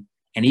caffeine.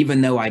 And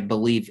even though I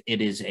believe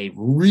it is a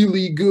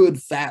really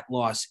good fat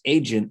loss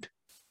agent,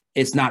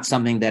 it's not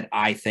something that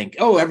I think,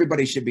 oh,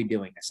 everybody should be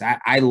doing this.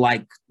 I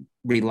like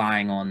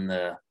relying on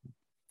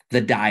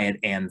the diet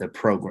and the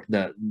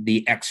program,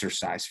 the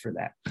exercise for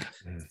that.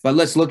 But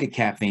let's look at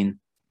caffeine.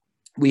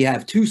 We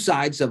have two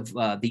sides of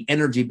the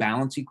energy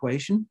balance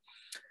equation.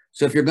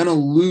 So if you're going to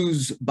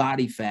lose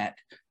body fat,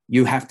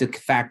 you have to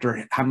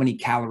factor how many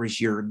calories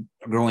you're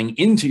going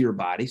into your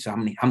body. So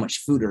how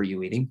much food are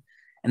you eating?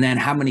 And then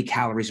how many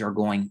calories are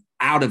going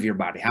out of your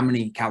body? How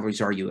many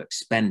calories are you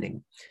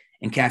expending?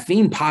 And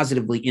caffeine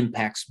positively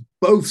impacts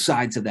both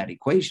sides of that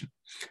equation.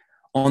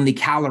 On the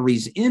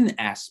calories in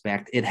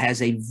aspect, it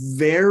has a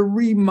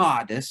very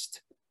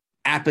modest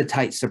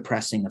appetite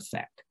suppressing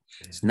effect.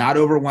 It's not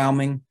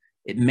overwhelming.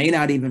 It may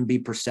not even be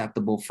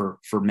perceptible for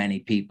many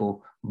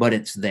people, but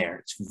it's there.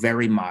 It's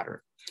very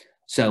moderate.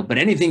 So, but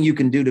anything you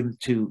can do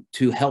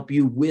to help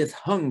you with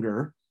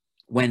hunger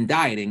when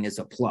dieting is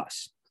a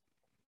plus.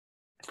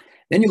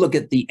 Then you look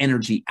at the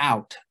energy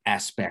out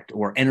aspect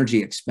or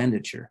energy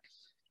expenditure,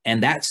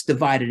 and that's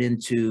divided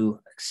into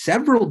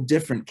several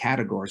different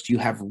categories. You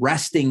have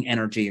resting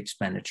energy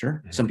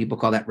expenditure. Some people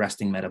call that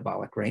resting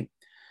metabolic rate.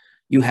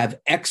 You have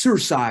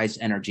exercise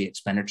energy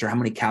expenditure. How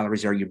many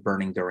calories are you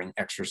burning during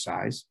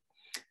exercise?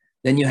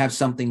 Then you have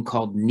something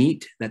called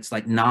NEAT. That's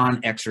like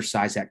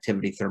non-exercise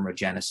activity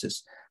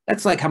thermogenesis.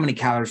 That's like how many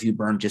calories you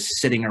burn just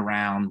sitting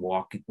around,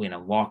 walking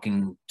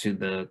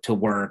to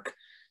work.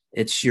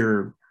 It's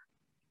your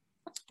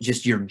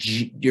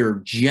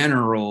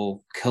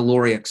general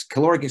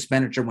caloric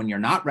expenditure when you're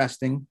not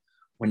resting,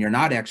 when you're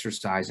not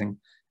exercising.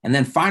 And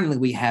then finally,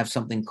 we have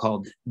something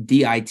called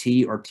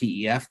DIT or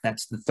TEF.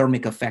 That's the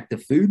thermic effect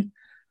of food.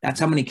 That's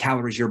how many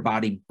calories your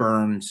body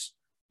burns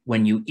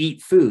when you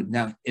eat food.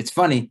 Now, it's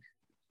funny.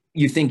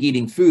 You think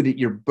eating food,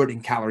 you're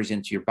putting calories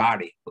into your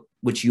body,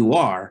 which you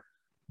are.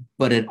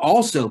 But it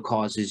also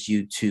causes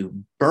you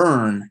to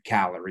burn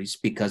calories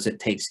because it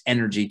takes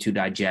energy to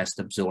digest,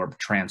 absorb,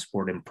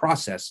 transport, and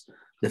process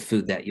the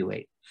food that you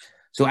ate.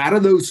 So out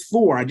of those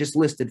 4, I just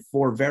listed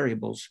 4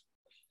 variables.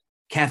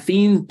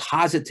 Caffeine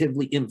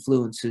positively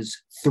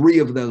influences 3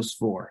 of those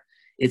 4.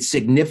 It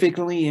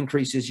significantly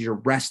increases your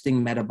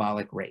resting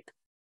metabolic rate.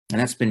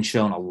 And that's been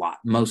shown a lot.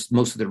 Most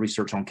of the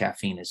research on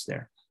caffeine is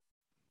there.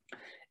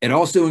 It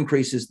also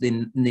increases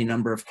the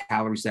number of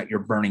calories that you're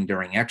burning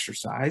during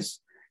exercise.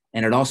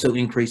 And it also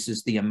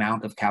increases the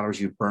amount of calories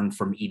you burn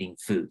from eating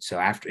food. So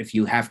if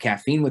you have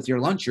caffeine with your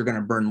lunch, you're going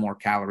to burn more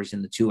calories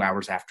in the 2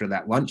 hours after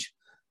that lunch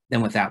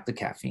than without the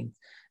caffeine.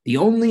 The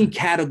only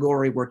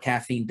category where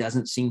caffeine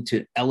doesn't seem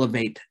to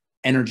elevate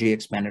energy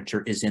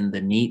expenditure is in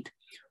the NEAT,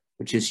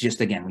 which is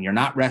just, again, when you're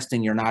not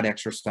resting, you're not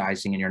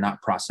exercising, and you're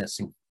not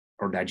processing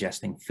or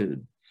digesting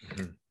food.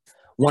 Mm-hmm.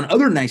 One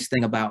other nice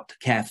thing about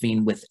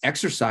caffeine with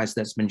exercise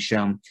that's been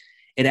shown,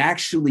 it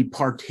actually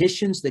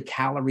partitions the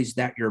calories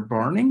that you're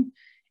burning,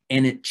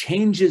 and it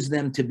changes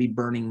them to be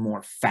burning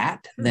more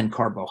fat than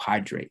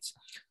carbohydrates.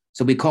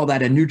 So we call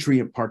that a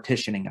nutrient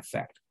partitioning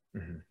effect.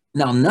 Mm-hmm.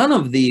 Now, none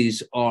of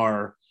these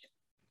are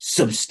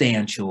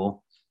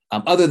substantial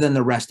other than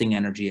the resting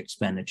energy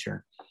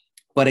expenditure.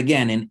 But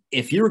again,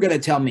 if you were going to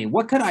tell me,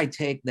 what could I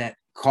take that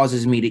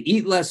causes me to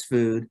eat less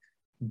food,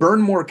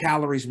 burn more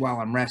calories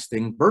while I'm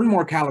resting, burn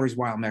more calories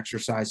while I'm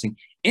exercising,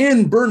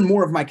 and burn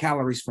more of my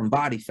calories from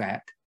body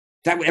fat,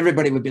 that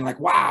everybody would be like,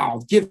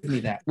 wow, give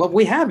me that. Well,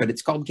 we have it.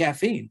 It's called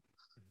caffeine.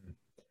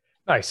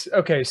 Nice.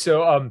 Okay.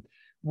 So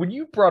when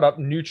you brought up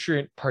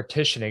nutrient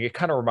partitioning, it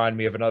kind of reminded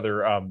me of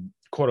another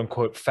quote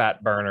unquote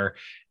fat burner.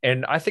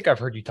 And I think I've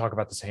heard you talk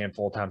about this a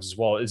handful of times as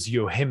well, is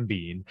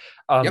yohimbine.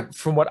 Yep.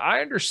 From what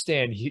I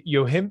understand,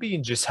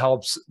 yohimbine just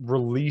helps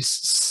release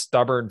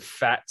stubborn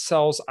fat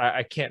cells.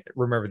 I can't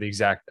remember the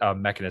exact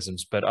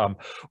mechanisms, but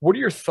what are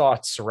your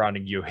thoughts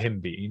surrounding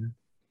yohimbine?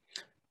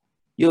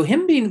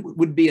 Yohimbine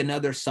would be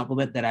another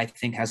supplement that I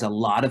think has a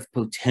lot of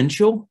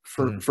potential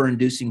for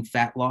inducing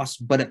fat loss,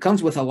 but it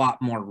comes with a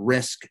lot more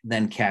risk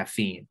than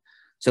caffeine.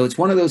 So it's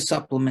one of those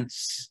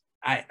supplements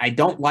I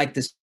don't like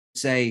to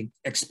say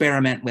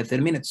experiment with it. I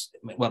mean,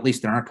 well, at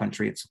least in our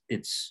country,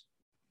 it's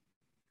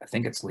I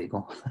think it's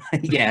legal.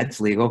 Yeah, it's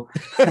legal.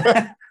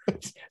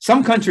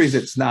 Some countries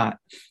it's not.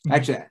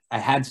 Actually, I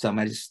had some.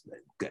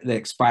 They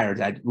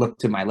expired. I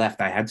looked to my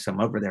left. I had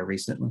some over there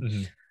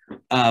recently.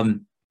 Mm-hmm.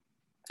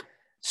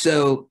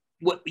 So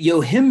what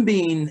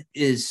yohimbine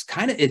is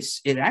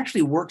it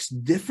actually works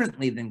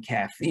differently than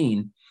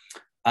caffeine.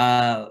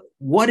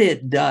 What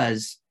it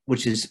does,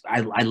 which is,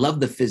 I love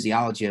the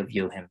physiology of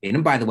yohimbine.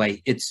 And by the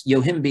way,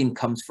 yohimbine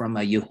comes from a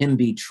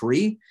yohimbe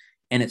tree,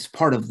 and it's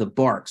part of the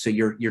bark. So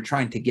you're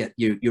trying to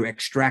you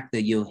extract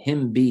the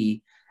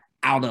yohimbe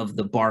out of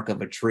the bark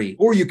of a tree,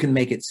 or you can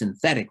make it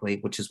synthetically,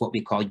 which is what we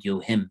call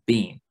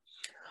yohimbine.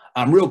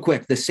 Real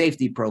quick, the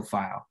safety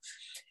profile.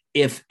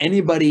 If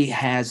anybody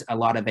has a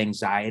lot of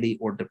anxiety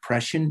or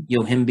depression,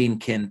 yohimbine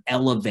can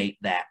elevate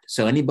that.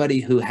 So anybody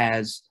who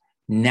has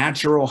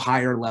natural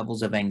higher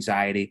levels of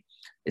anxiety,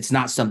 it's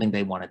not something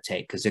they want to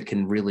take because it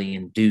can really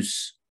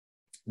induce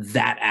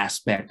that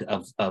aspect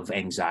of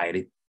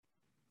anxiety.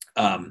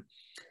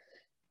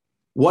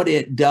 What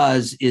it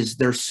does is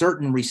there's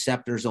certain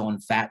receptors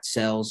on fat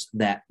cells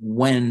that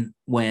when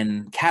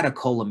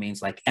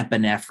catecholamines like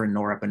epinephrine,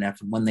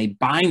 norepinephrine, when they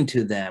bind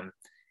to them,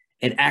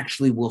 it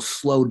actually will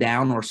slow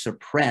down or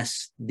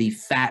suppress the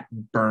fat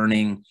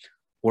burning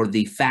or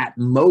the fat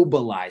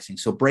mobilizing.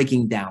 So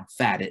breaking down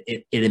fat,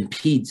 it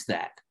impedes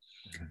that.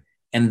 Mm-hmm.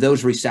 And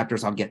those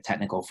receptors, I'll get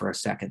technical for a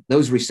second.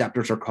 Those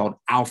receptors are called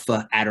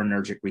alpha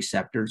adrenergic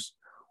receptors.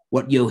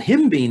 What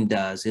yohimbine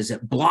does is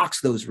it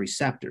blocks those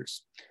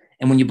receptors.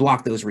 And when you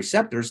block those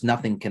receptors,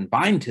 nothing can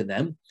bind to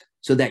them,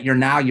 so that you're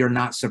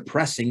not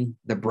suppressing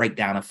the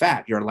breakdown of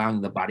fat. You're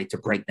allowing the body to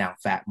break down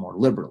fat more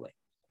liberally.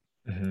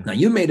 Mm-hmm. Now,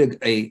 you made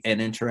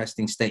an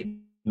interesting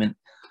statement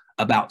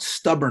about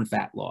stubborn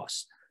fat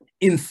loss.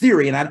 In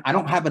theory, and I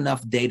don't have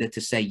enough data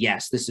to say,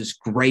 yes, this is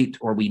great,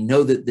 or we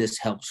know that this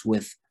helps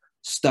with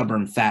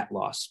stubborn fat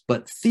loss.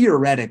 But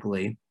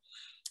theoretically,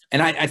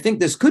 and I think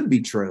this could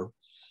be true,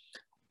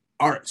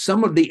 are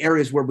some of the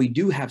areas where we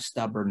do have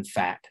stubborn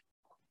fat.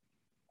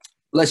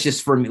 Let's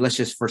just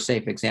for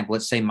safe example,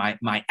 let's say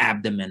my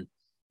abdomen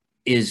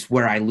is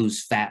where I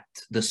lose fat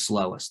the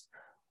slowest.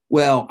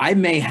 Well, I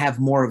may have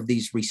more of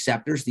these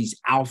receptors, these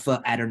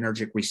alpha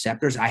adrenergic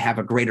receptors. I have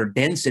a greater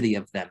density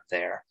of them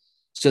there.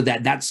 So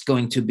that's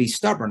going to be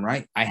stubborn,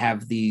 right? I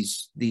have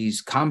these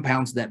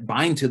compounds that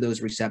bind to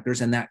those receptors,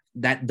 and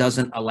that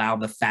doesn't allow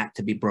the fat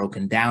to be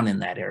broken down in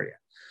that area.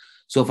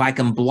 So if I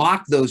can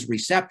block those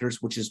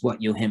receptors, which is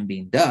what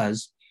yohimbine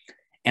does,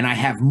 and I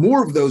have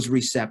more of those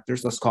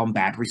receptors, let's call them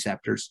bad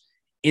receptors,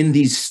 in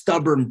these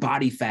stubborn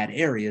body fat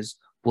areas,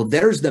 well,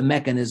 there's the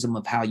mechanism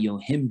of how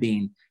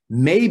yohimbine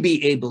may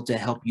be able to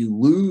help you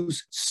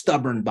lose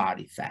stubborn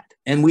body fat.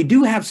 And we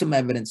do have some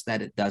evidence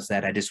that it does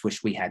that. I just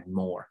wish we had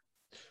more.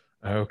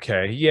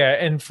 Okay. Yeah.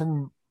 And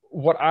from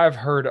what I've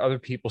heard other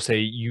people say,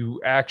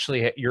 your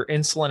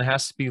insulin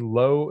has to be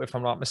low, if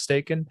I'm not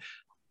mistaken.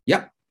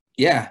 Yep.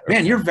 Yeah. Okay.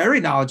 Man, you're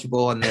very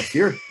knowledgeable on this.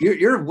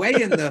 You're way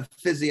in the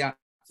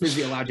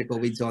physiological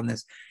weeds on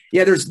this.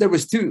 Yeah. There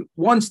was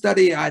one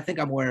study, I think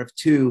I'm aware of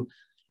two.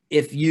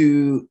 If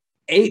you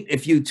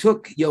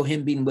took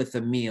yohimbine with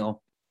a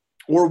meal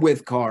or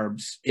with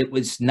carbs, it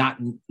was not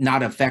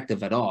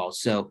effective at all.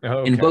 So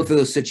in both of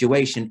those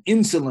situations,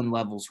 insulin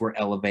levels were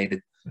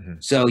elevated. Mm-hmm.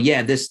 So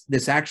yeah,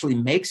 this actually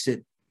makes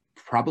it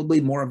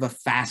probably more of a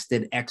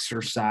fasted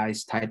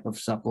exercise type of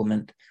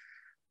supplement,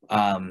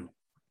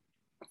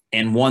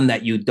 and one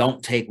that you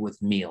don't take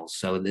with meals.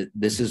 So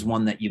this is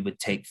one that you would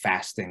take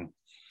fasting.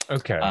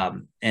 Okay.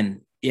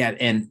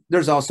 And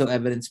there's also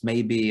evidence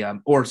maybe,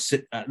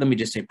 let me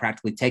just say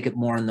practically, take it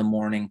more in the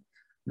morning,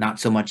 not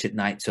so much at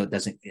night. So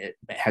it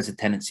has a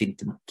tendency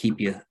to keep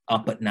you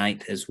up at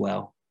night as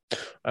well.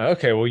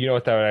 Okay, well, you know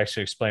what, that would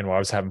actually explain why I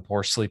was having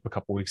poor sleep a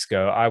couple weeks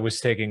ago. I was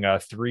taking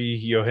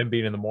 3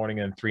 yohimbine in the morning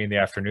and 3 in the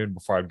afternoon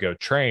before I'd go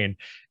train.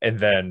 And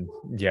then,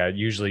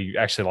 usually,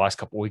 actually, the last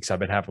couple of weeks, I've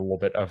been having a little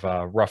bit of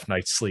a rough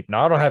night's sleep.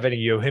 Now, I don't have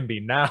any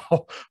yohimbine now,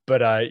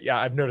 but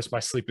I've noticed my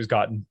sleep has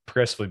gotten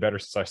progressively better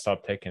since I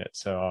stopped taking it.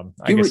 So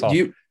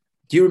do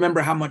you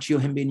remember how much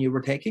yohimbine you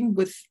were taking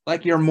with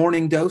like your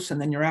morning dose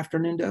and then your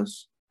afternoon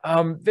dose?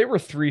 They were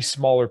 3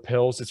 smaller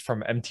pills. It's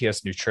from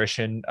MTS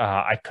Nutrition.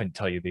 I couldn't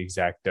tell you the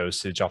exact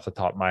dosage off the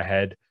top of my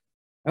head.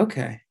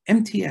 Okay.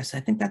 MTS. I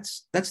think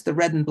that's the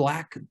red and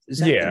black. Is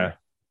that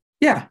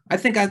Yeah. I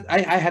think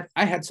I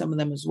had some of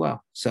them as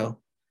well. So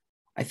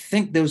I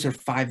think those are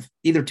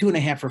either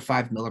 2.5 or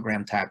 5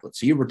 milligram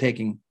tablets. So you were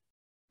taking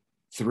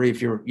 3 if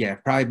you're,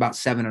 probably about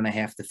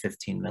 7.5 to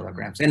 15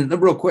 milligrams.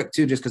 And real quick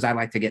too, just because I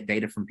like to get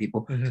data from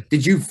people. Mm-hmm.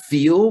 Could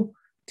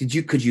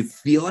you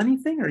feel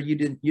anything, or you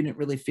didn't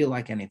really feel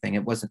like anything?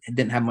 It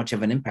didn't have much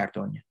of an impact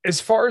on you?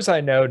 As far as I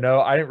know,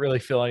 no, I didn't really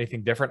feel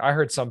anything different. I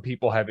heard some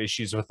people have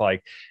issues with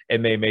like, it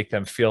may make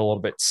them feel a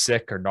little bit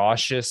sick or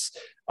nauseous.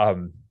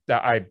 That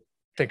I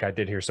think I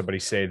did hear somebody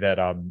say that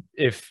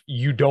if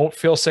you don't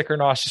feel sick or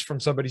nauseous from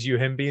somebody's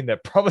yohimbine,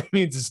 that probably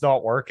means it's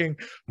not working.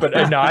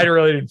 But no, I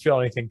really didn't feel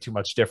anything too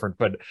much different.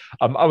 But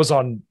I was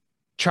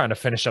trying to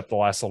finish up the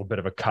last little bit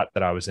of a cut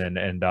that I was in.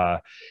 And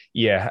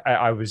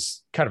I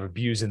was kind of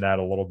abusing that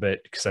a little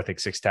bit, because I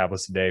think 6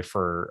 tablets a day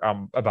for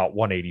about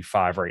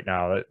 185 right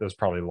now. That was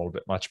probably a little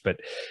bit much, but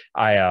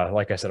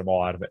like I said, I'm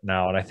all out of it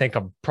now. And I think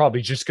I'm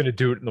probably just going to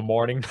do it in the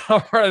morning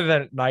rather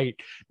than at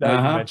night. Now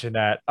you mentioned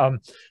that.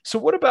 So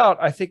what about,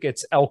 I think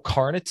it's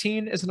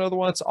L-carnitine is another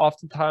one that's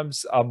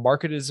oftentimes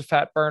marketed as a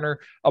fat burner.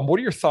 What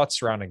are your thoughts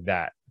surrounding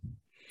that?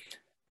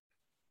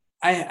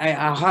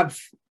 I'll have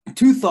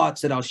 2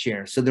 thoughts that I'll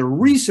share. So the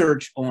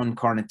research on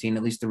carnitine,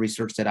 at least the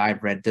research that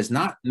I've read,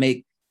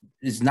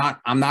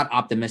 I'm not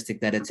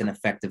optimistic that it's an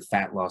effective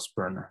fat loss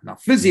burner. Now,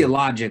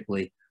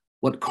 physiologically,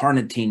 what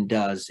carnitine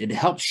does, it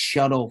helps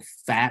shuttle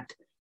fat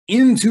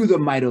into the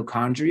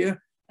mitochondria.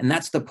 And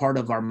that's the part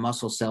of our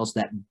muscle cells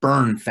that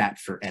burn fat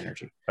for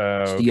energy.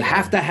 So you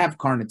have to have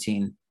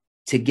carnitine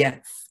to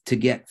get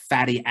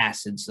fatty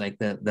acids, like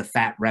the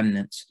fat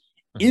remnants,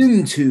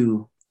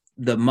 into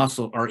the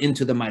muscle or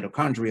into the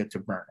mitochondria to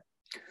burn it.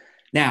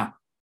 Now,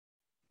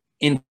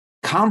 in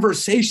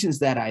conversations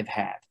that I've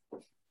had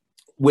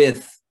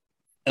with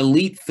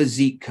elite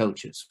physique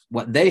coaches,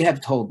 what they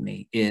have told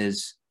me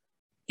is,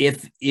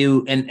 if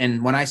you,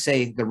 and when I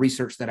say the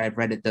research that I've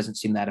read, it doesn't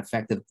seem that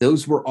effective.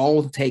 Those were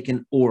all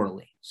taken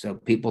orally. So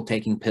people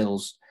taking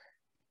pills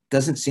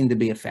doesn't seem to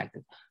be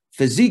effective.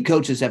 Physique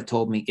coaches have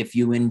told me if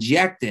you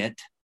inject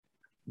it,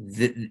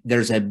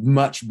 there's a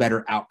much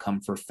better outcome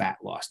for fat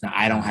loss. Now,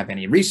 I don't have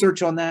any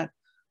research on that.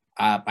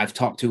 I've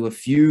talked to a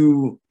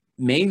few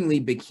mainly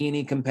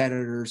bikini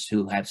competitors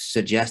who have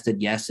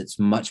suggested, yes, it's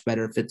much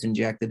better if it's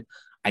injected.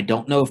 I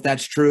don't know if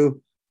that's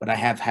true, but I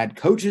have had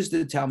coaches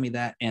to tell me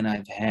that, and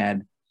I've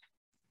had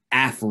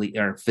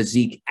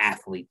physique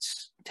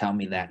athletes tell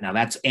me that. Now,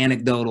 that's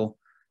anecdotal.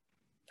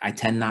 I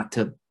tend not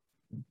to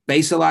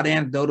base a lot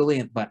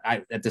anecdotally, but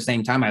at the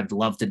same time, I'd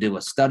love to do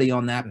a study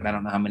on that, but I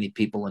don't know how many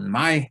people in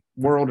my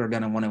world are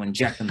going to want to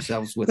inject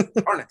themselves with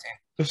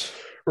carnitine.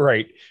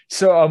 Right.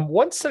 So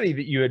one study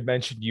that you had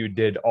mentioned you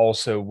did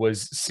also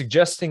was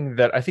suggesting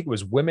that I think it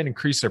was women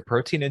increase their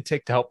protein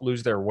intake to help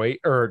lose their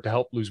weight, or to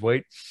help lose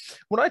weight.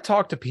 When I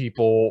talk to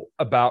people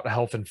about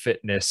health and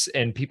fitness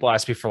and people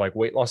ask me for like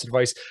weight loss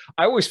advice,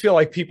 I always feel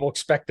like people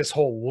expect this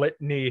whole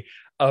litany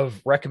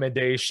of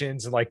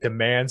recommendations and like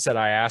demands that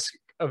I ask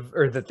of,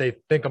 or that they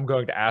think I'm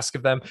going to ask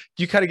of them.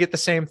 Do you kind of get the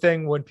same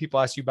thing when people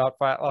ask you about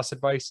fat loss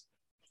advice?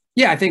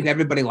 Yeah, I think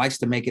everybody likes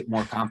to make it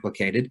more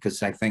complicated,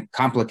 because I think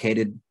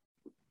complicated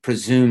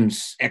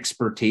presumes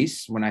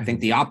expertise, when I think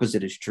the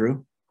opposite is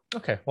true.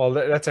 Okay, well,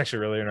 that's actually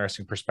a really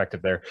interesting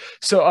perspective there.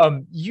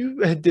 So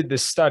you did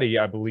this study,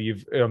 I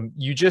believe.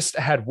 You just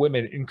had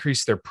women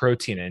increase their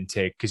protein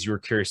intake because you were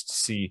curious to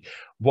see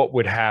what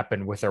would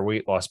happen with their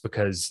weight loss,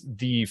 because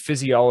the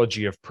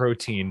physiology of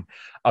protein,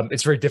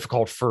 it's very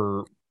difficult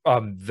for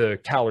the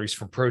calories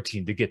from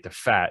protein to get to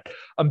fat.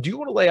 Do you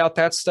want to lay out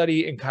that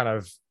study and kind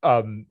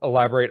of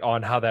elaborate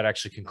on how that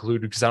actually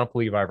concluded? Because I don't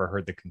believe I ever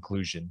heard the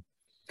conclusion.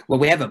 Well,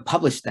 we haven't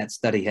published that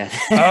study yet.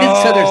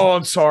 Oh,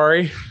 I'm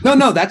sorry.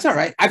 No, that's all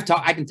right. I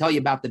can tell you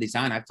about the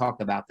design. I've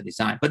talked about the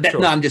design, but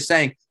Sure. No, I'm just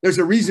saying there's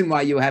a reason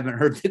why you haven't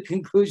heard the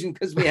conclusion,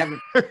 because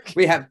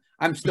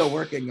I'm still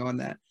working on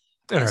that.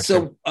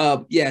 So,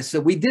 so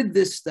we did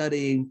this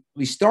study.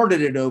 We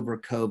started it over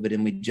COVID,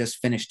 and we just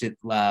finished it,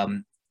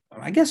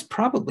 I guess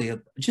probably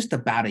just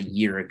about a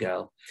year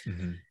ago.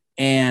 Mm-hmm.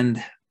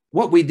 And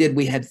what we did,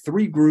 we had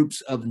 3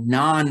 groups of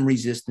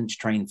non-resistance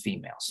trained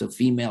females. So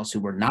females who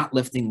were not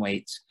lifting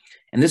weights.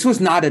 And this was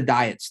not a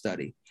diet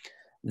study.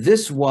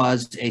 This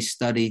was a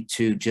study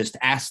to just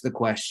ask the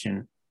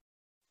question,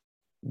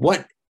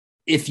 what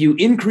if you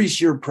increase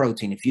your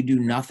protein, if you do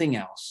nothing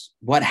else,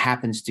 what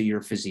happens to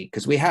your physique?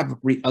 Because we have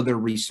other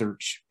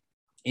research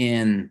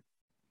in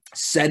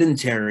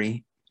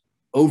sedentary,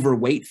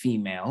 overweight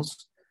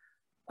females,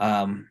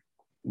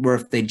 where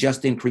if they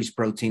just increase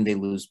protein, they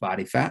lose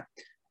body fat.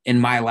 In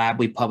my lab,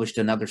 we published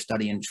another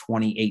study in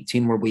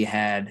 2018 where we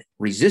had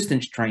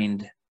resistance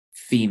trained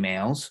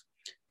females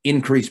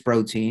increase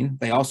protein.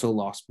 They also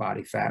lost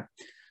body fat.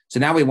 So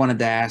now we wanted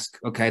to ask,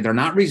 okay, they're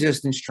not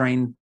resistance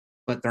trained,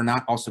 but they're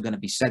not also going to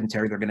be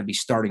sedentary. They're going to be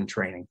starting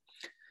training.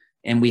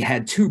 And we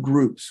had 2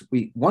 groups.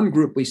 One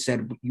group, we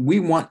said, we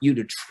want you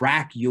to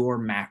track your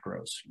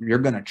macros. You're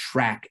going to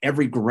track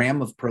every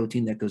gram of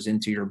protein that goes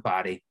into your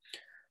body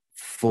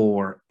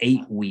for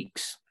 8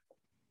 weeks.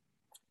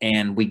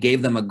 And we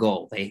gave them a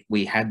goal.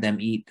 We had them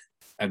eat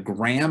a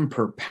gram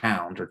per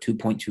pound or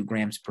 2.2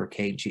 grams per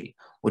kg,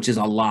 which is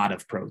a lot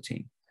of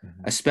protein,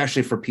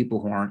 especially for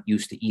people who aren't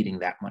used to eating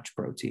that much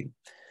protein.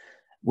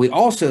 We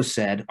also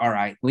said, all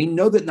right, we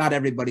know that not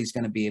everybody's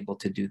going to be able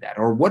to do that.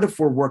 Or what if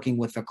we're working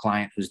with a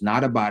client who's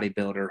not a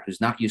bodybuilder,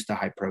 who's not used to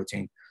high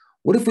protein?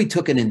 What if we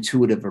took an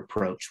intuitive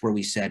approach where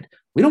we said,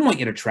 we don't want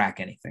you to track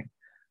anything,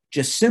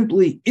 just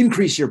simply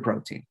increase your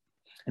protein.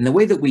 And the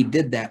way that we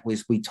did that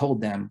was we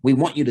told them, we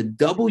want you to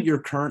double your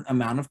current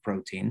amount of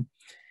protein.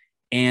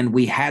 And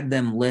we had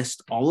them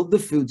list all of the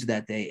foods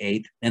that they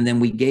ate. And then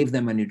we gave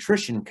them a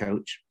nutrition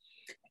coach,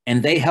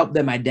 and they helped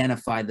them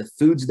identify the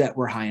foods that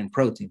were high in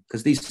protein,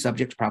 because these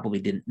subjects probably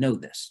didn't know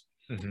this.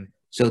 Mm-hmm.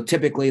 So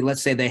typically,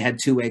 let's say they had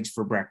 2 eggs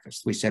for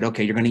breakfast. We said,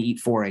 okay, you're going to eat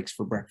 4 eggs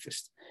for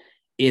breakfast.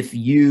 If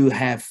you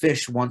have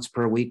fish once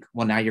per week,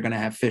 well, now you're going to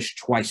have fish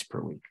twice per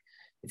week.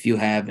 If you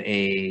have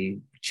a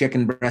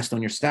chicken breast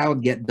on your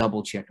salad, get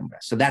double chicken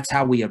breast. So that's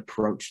how we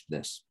approached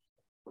this.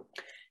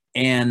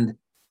 And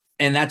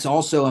that's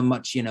also a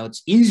much,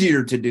 it's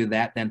easier to do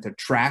that than to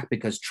track,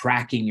 because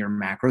tracking your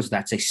macros,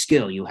 that's a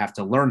skill. You have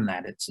to learn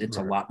that. It's right.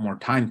 A lot more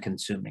time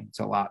consuming. It's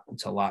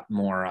a lot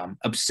more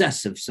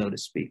obsessive, so to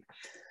speak.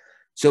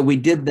 So we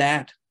did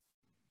that.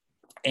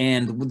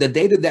 And the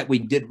data that we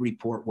did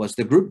report was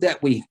the group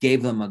that we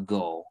gave them a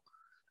goal.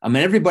 I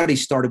mean, everybody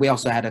started, we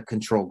also had a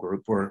control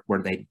group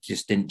where they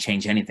just didn't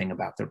change anything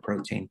about their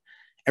protein.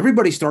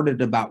 Everybody started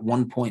at about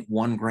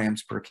 1.1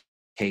 grams per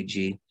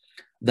kg.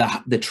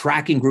 The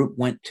tracking group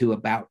went to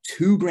about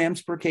 2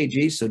 grams per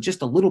kg, so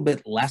just a little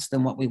bit less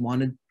than what we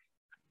wanted.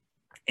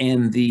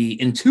 And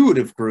the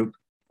intuitive group,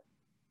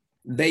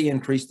 they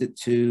increased it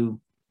to,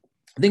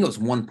 I think it was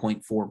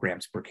 1.4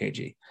 grams per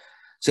kg.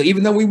 So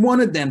even though we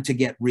wanted them to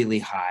get really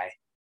high,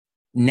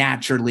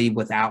 naturally,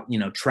 without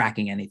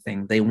tracking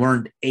anything, they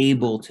weren't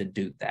able to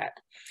do that.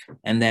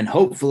 And then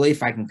hopefully,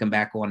 if I can come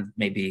back on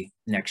maybe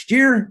next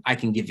year, I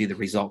can give you the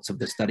results of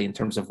the study in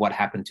terms of what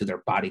happened to their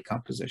body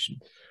composition.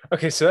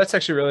 Okay, so that's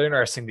actually really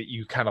interesting that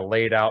you kind of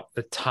laid out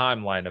the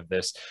timeline of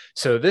this.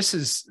 So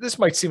this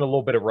might seem a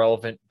little bit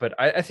irrelevant, but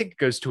I think it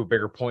goes to a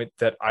bigger point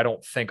that I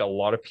don't think a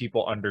lot of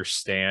people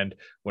understand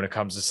when it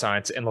comes to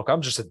science. And look,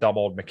 I'm just a dumb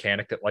old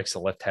mechanic that likes to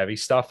lift heavy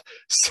stuff.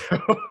 So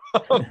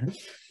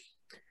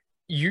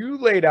you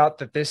laid out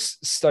that this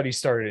study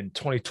started in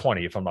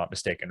 2020, if I'm not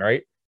mistaken,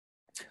 right?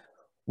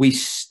 We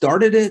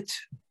started it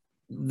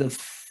the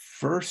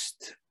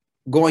first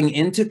going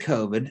into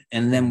COVID,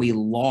 and then we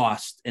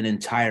lost an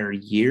entire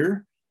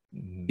year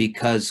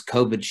because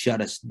COVID shut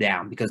us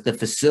down, because the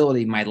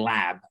facility, my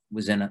lab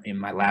was in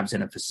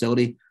a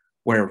facility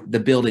where the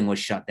building was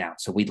shut down.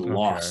 So we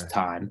lost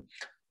time.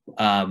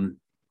 And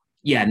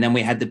then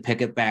we had to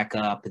pick it back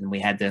up, and we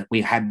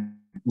had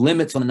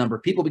limits on the number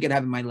of people we could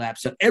have in my lab.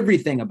 So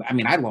everything,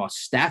 I lost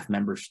staff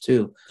members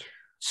too.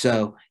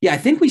 So I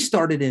think we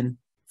started in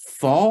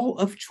fall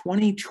of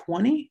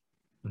 2020,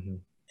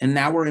 and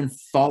now we're in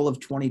fall of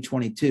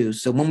 2022.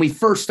 So when we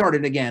first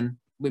started, again,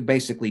 we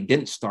basically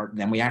didn't start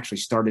then. We actually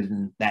started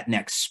in that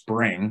next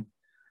spring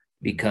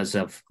because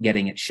of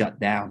getting it shut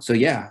down. So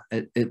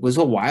it was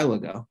a while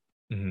ago.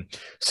 Mm-hmm.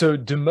 So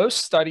do most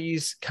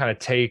studies kind of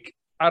take,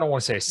 I don't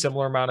want to say a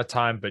similar amount of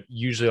time, but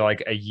usually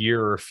like a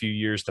year or a few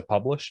years to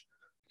publish?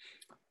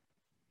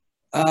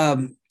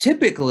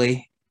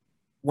 Typically,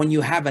 when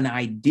you have an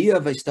idea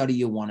of a study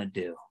you want to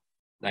do,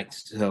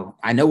 so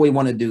I know we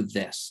want to do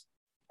this,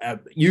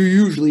 you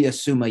usually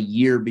assume a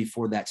year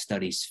before that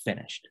study's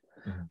finished.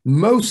 Mm-hmm.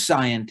 Most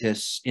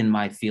scientists in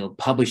my field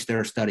publish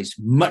their studies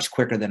much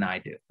quicker than I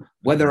do,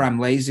 whether I'm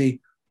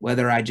lazy,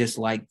 whether I just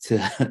like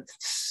to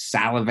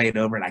salivate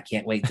over it, I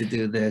can't wait to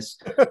do this,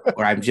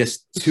 or I'm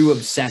just too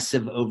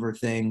obsessive over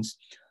things.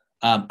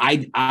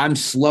 I'm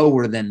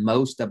slower than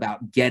most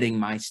about getting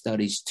my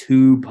studies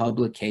to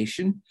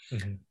publication.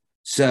 Mm-hmm.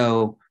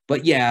 So,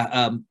 but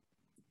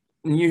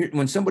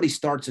when somebody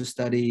starts a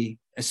study,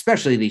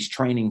 especially these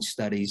training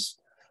studies,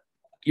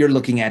 you're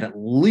looking at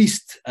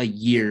least a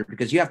year,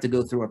 because you have to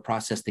go through a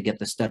process to get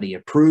the study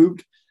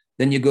approved.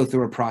 Then you go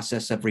through a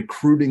process of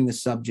recruiting the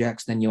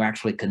subjects. Then you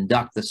actually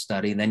conduct the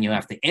study. Then you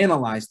have to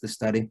analyze the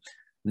study.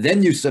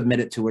 Then you submit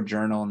it to a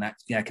journal, and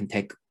that can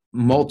take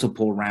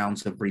multiple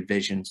rounds of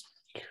revisions.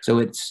 So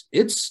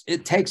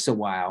it takes a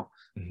while,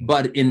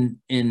 but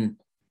in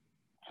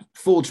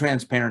full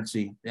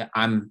transparency,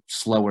 I'm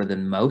slower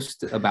than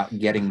most about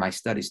getting my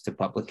studies to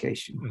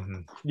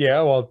publication.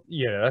 Yeah, well,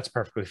 that's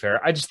perfectly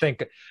fair. I just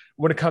think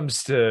when it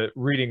comes to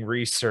reading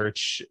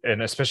research,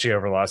 and especially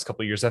over the last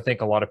couple of years, I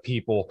think a lot of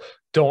people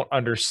don't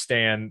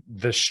understand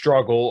the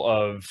struggle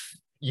of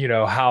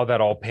how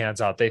that all pans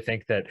out. They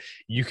think that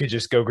you could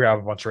just go grab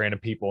a bunch of random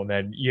people and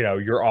then,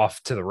 you're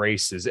off to the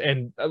races.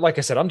 And like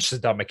I said, I'm just a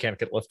dumb mechanic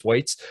that lift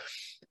weights,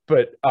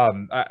 but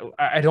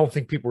I don't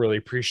think people really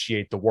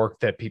appreciate the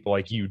work that people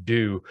like you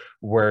do,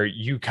 where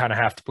you kind of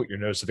have to put your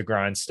nose to the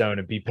grindstone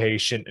and be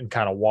patient and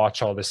kind of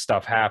watch all this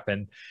stuff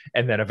happen.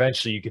 And then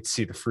eventually you get to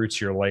see the fruits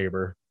of your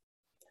labor.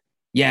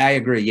 Yeah, I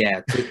agree.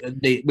 Yeah.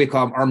 We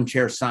call them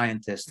armchair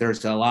scientists.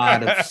 There's a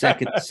lot of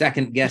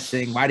second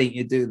guessing. Why didn't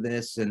you do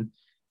this? And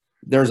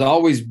there's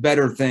always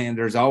better things.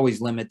 There's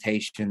always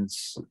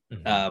limitations.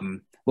 But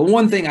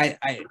one thing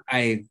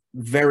I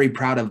very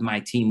proud of my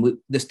team.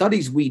 The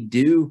studies we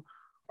do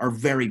are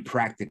very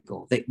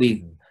practical.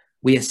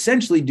 We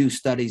essentially do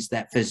studies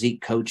that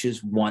physique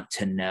coaches want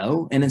to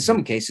know. And in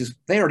some cases,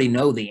 they already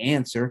know the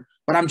answer,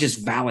 but I'm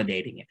just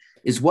validating it.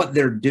 Is what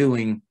they're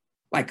doing,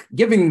 like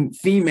giving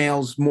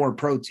females more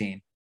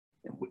protein,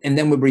 and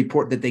then we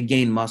report that they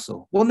gain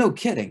muscle. Well, no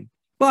kidding.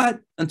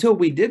 But until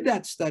we did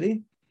that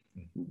study,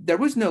 there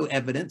was no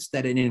evidence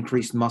that it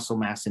increased muscle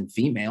mass in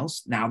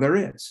females. Now there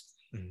is.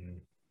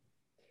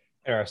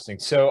 Interesting.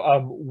 So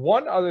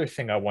one other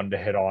thing I wanted to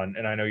hit on,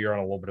 and I know you're on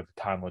a little bit of a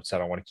time limit, so I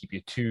don't want to keep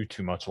you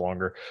too much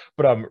longer,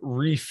 but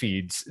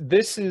refeeds.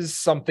 This is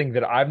something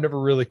that I've never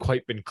really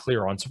quite been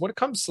clear on. So when it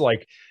comes to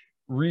like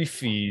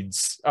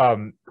refeeds,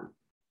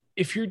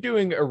 if you're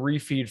doing a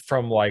refeed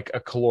from like a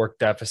caloric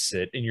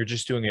deficit and you're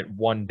just doing it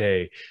one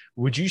day,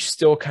 would you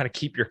still kind of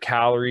keep your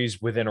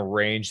calories within a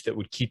range that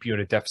would keep you in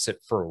a deficit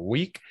for a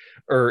week?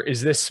 Or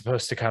is this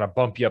supposed to kind of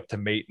bump you up to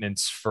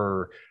maintenance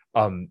for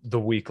the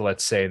week,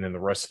 let's say, and then the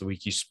rest of the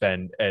week you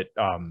spend at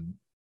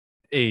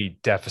a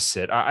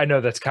deficit? I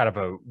know that's kind of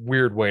a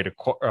weird way to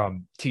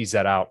tease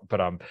that out, but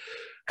kind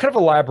of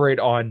elaborate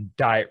on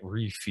diet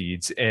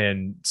refeeds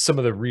and some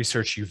of the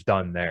research you've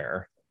done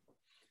there.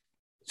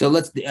 So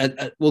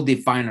we'll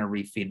define a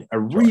refeed. A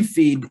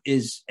refeed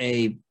is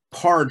a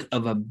part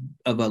of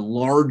a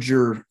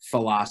larger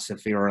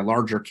philosophy or a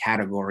larger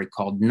category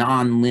called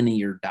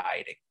nonlinear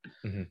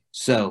dieting.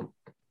 So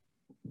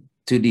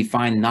to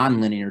define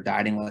nonlinear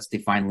dieting, let's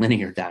define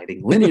linear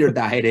dieting. Linear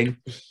dieting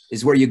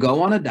is where you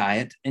go on a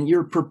diet and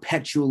you're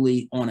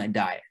perpetually on a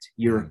diet.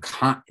 You're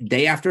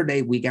day after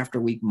day, week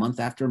after week, month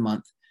after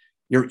month,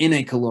 you're in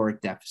a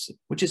caloric deficit,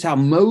 which is how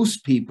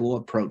most people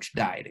approach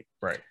dieting.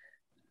 Right.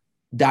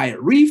 Diet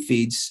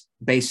refeeds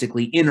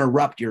basically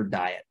interrupt your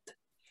diet.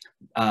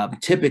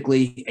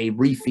 Typically, a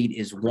refeed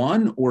is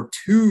 1 or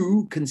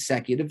 2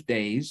 consecutive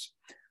days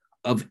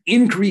of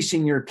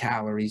increasing your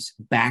calories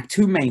back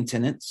to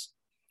maintenance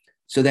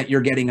so that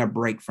you're getting a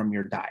break from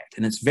your diet.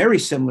 And it's very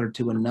similar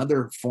to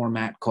another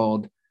format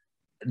called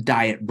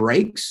diet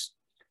breaks,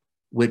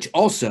 which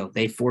also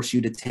they force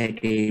you to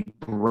take a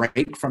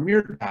break from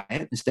your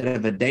diet instead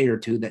of a day or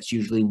two. That's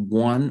usually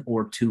 1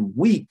 or 2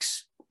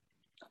 weeks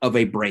of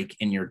a break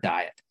in your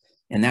diet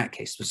in that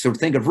case. So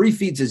think of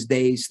refeeds as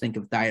days, think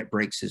of diet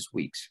breaks as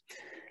weeks.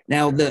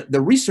 Now,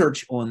 the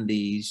research on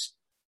these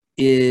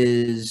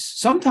is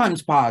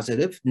sometimes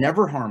positive,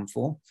 never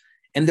harmful.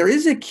 And there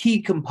is a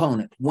key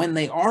component. When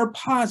they are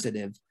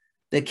positive,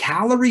 the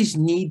calories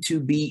need to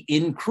be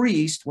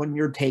increased when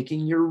you're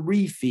taking your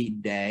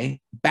refeed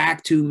day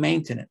back to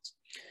maintenance.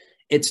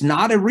 It's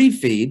not a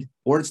refeed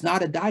or it's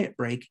not a diet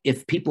break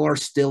if people are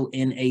still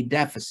in a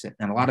deficit.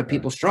 And a lot of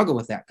people struggle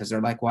with that because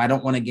they're like, well, I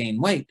don't want to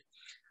gain weight.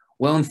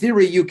 Well, in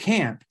theory, you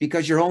can't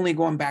because you're only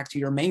going back to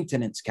your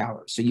maintenance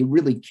calories. So you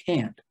really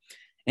can't.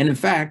 And in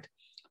fact,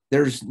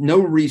 there's no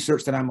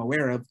research that I'm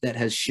aware of that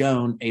has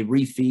shown a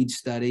refeed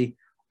study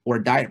or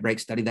a diet break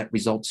study that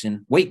results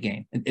in weight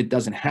gain. It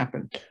doesn't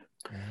happen.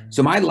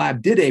 So my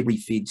lab did a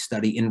refeed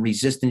study in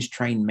resistance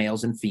trained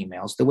males and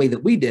females. The way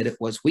that we did it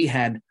was we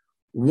had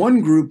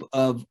one group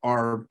of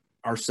our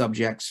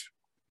subjects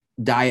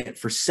diet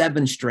for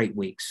 7 straight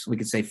weeks. We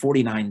could say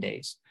 49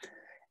 days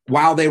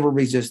while they were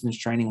resistance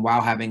training,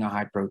 while having a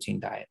high protein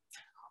diet.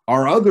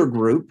 Our other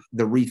group,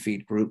 the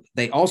refeed group,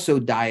 they also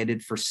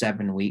dieted for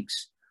 7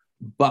 weeks.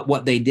 But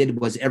what they did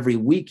was every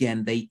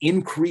weekend, they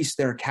increased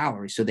their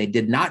calories. So they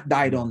did not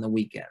diet on the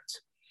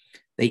weekends.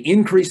 They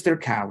increased their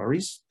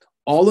calories,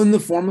 all in the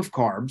form of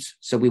carbs.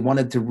 So we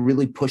wanted to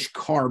really push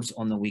carbs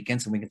on the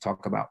weekends, and we can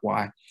talk about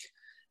why.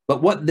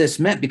 But what this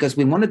meant, because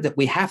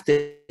we have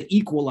to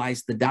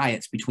equalize the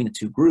diets between the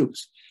two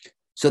groups.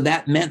 So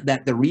that meant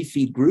that the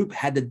refeed group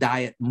had to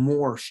diet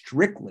more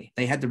strictly.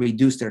 They had to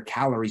reduce their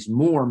calories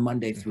more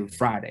Monday through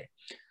Friday.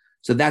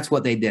 So that's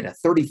what they did, a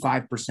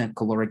 35%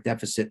 caloric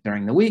deficit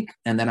during the week,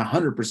 and then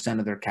 100%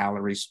 of their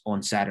calories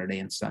on Saturday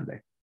and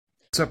Sunday.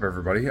 What's up,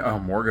 everybody?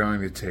 We're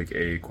going to take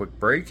a quick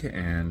break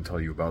and tell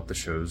you about the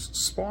show's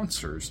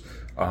sponsors.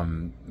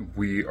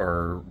 We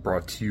are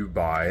brought to you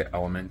by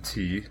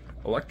LMNT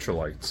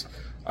Electrolytes.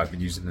 I've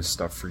been using this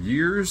stuff for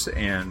years,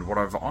 and what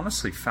I've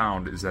honestly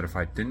found is that if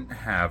I didn't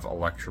have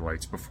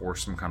electrolytes before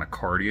some kind of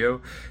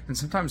cardio, and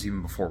sometimes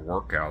even before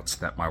workouts,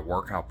 that my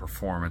workout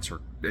performance,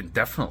 or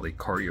definitely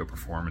cardio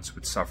performance,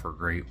 would suffer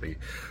greatly.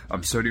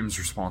 Sodium is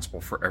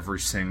responsible for every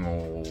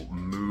single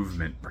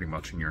movement pretty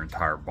much in your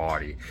entire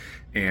body,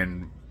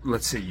 and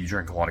let's say you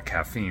drink a lot of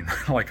caffeine,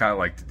 like I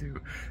like to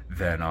do,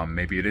 then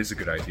maybe it is a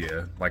good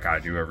idea, like I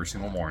do every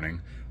single morning,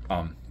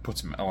 put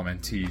some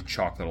LMNT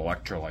chocolate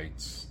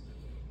electrolytes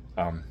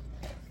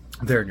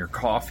there in your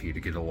coffee to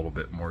get a little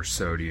bit more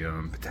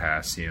sodium,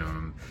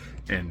 potassium,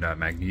 and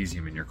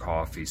magnesium in your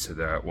coffee, so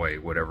that way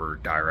whatever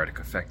diuretic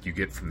effect you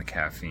get from the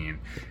caffeine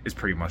is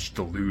pretty much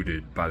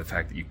diluted by the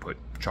fact that you put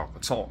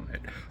chocolate salt in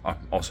it.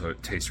 Also,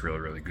 it tastes really,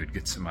 really good.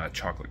 Get some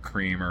chocolate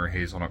cream or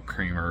hazelnut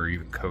cream or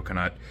even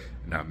coconut,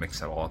 and mix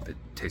that all up. It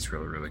tastes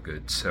really, really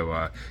good.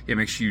 So yeah,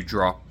 make sure you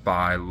drop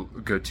by,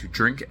 go to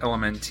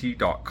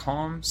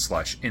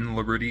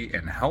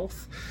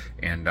drinklmnt.com/inlibertyandhealth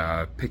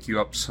and pick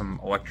you up some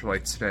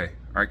electrolytes today.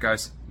 All right,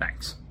 guys,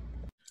 thanks.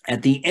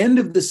 At the end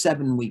of the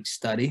 7-week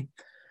study,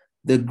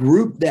 the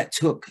group that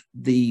took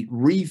the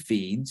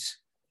refeeds,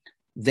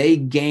 they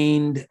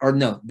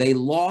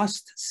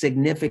lost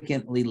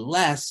significantly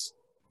less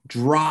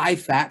dry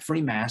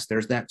fat-free mass.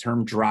 There's that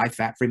term, dry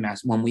fat-free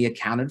mass, when we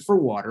accounted for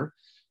water.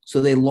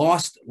 So they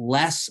lost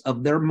less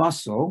of their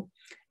muscle,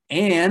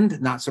 and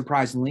not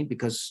surprisingly,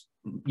 because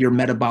your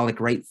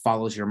metabolic rate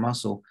follows your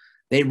muscle,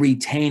 they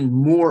retained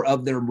more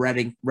of their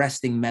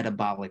resting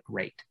metabolic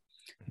rate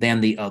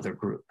than the other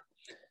group.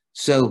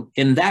 So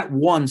in that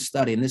one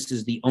study, and this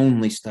is the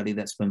only study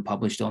that's been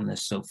published on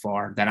this so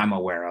far that I'm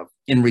aware of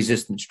in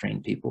resistance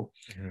trained people,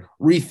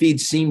 refeeds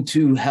seem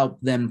to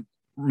help them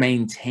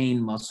maintain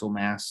muscle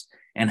mass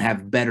and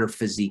have better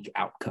physique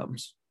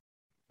outcomes.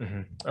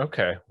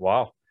 Okay.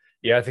 Wow.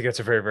 Yeah, I think that's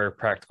a very, very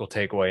practical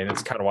takeaway. And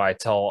it's kind of why I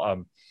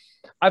tell,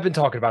 I've been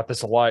talking about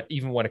this a lot,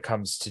 even when it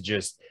comes to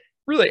just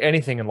really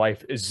anything in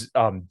life is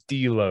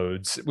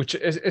deloads, which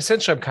is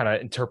essentially I'm kind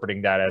of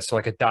interpreting that as, so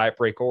like a diet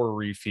break or a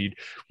refeed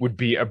would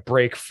be a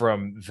break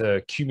from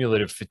the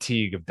cumulative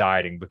fatigue of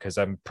dieting, because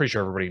I'm pretty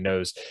sure everybody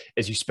knows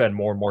as you spend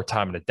more and more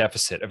time in a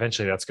deficit,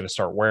 eventually that's going to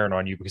start wearing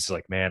on you, because it's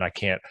like, man, I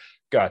can't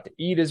go out to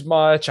eat as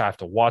much. I have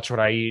to watch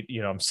what I eat.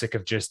 I'm sick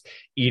of just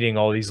eating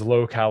all these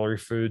low calorie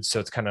foods. So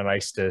it's kind of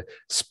nice to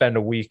spend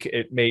a week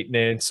at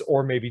maintenance,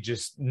 or maybe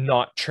just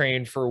not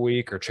train for a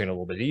week or train a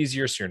little bit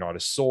easier so you're not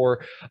as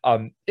sore.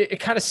 It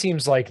kind of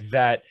seems like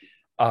that,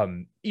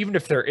 even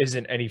if there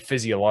isn't any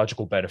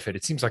physiological benefit,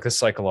 it seems like the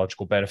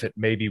psychological benefit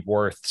may be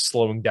worth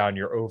slowing down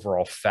your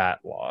overall fat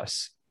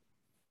loss.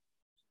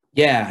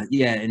 Yeah.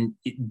 And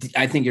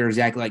I think you're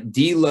exactly like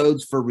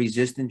deloads for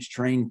resistance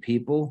trained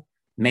people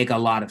make a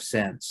lot of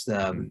sense.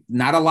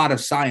 Not a lot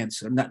of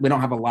science. We don't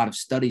have a lot of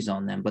studies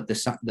on them, but the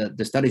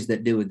studies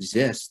that do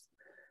exist,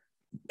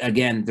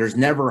 again, there's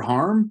never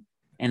harm.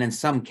 And in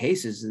some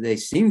cases, they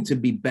seem to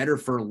be better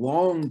for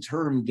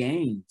long-term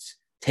gains,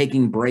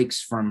 taking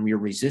breaks from your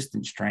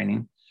resistance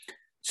training.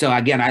 So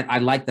again, I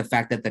like the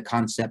fact that the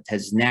concept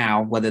has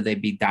now, whether they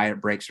be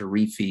diet breaks or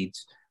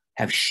refeeds,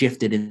 have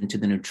shifted into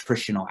the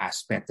nutritional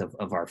aspect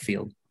of our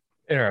field.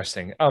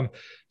 Interesting.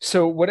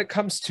 So when it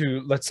comes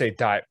to, let's say,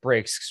 diet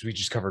breaks, because we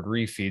just covered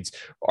refeeds,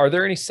 are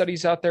there any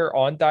studies out there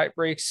on diet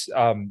breaks?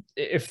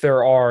 If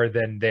there are,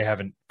 then they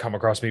haven't come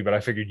across me, but I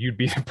figured you'd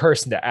be the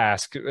person to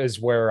ask,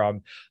 is where,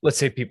 let's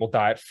say people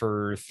diet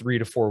for 3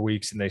 to 4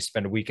 weeks and they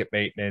spend a week at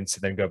maintenance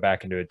and then go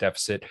back into a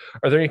deficit.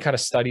 Are there any kind of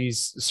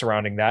studies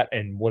surrounding that?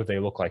 And what do they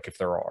look like if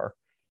there are?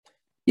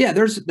 Yeah,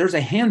 there's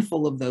a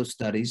handful of those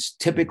studies.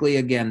 Typically,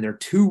 again, they're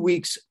 2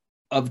 weeks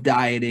of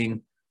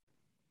dieting,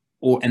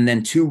 and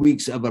then 2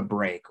 weeks of a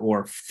break,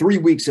 or 3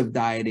 weeks of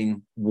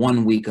dieting,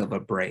 1 week of a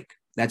break.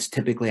 That's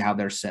typically how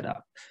they're set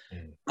up.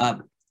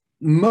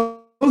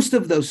 Most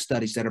of those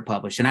studies that are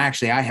published, and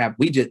actually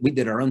we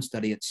did our own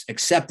study. It's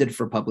accepted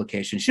for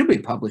publication. It should be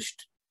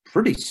published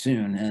pretty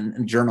soon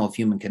in Journal of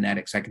Human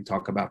Kinetics. I can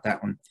talk about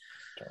that one.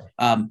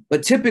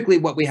 But typically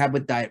what we have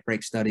with diet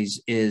break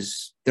studies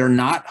is they're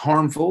not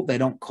harmful. They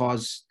don't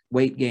cause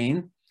weight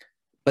gain,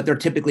 but they're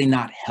typically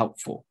not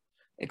helpful.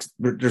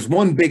 There's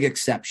one big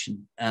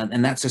exception,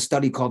 and that's a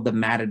study called the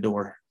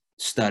Matador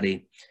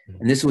study.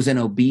 And this was in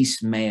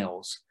obese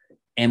males.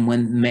 And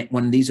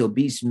when these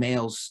obese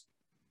males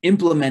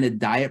implemented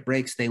diet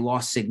breaks, they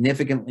lost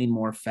significantly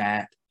more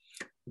fat.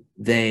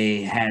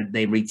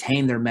 They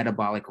retained their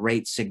metabolic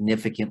rate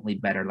significantly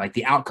better. Like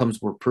the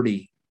outcomes were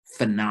pretty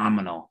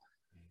phenomenal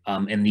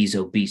in these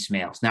obese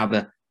males.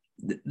 Now,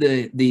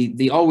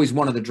 the always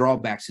one of the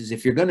drawbacks is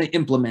if you're going to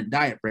implement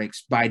diet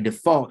breaks, by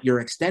default, you're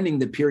extending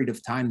the period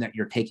of time that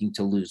you're taking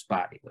to lose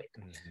body weight.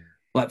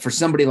 But for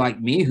somebody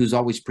like me, who's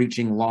always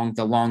preaching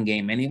the long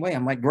game anyway,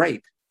 I'm like,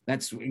 great.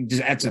 That's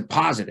a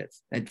positive.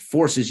 That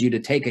forces you to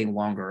take a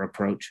longer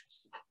approach.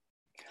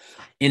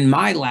 In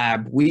my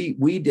lab,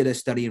 we did a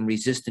study in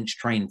resistance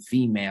trained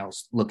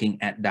females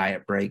looking at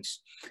diet breaks.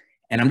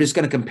 And I'm just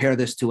going to compare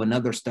this to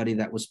another study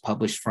that was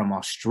published from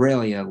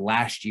Australia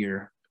last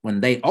year when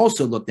they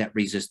also looked at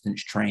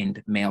resistance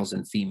trained males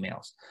and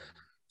females.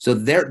 So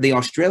the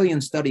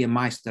Australian study and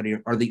my study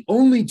are the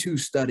only two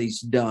studies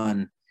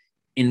done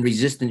in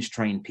resistance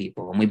trained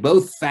people. And we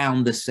both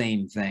found the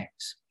same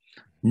things.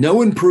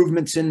 No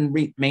improvements in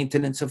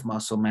maintenance of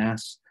muscle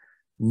mass,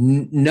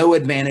 no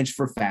advantage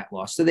for fat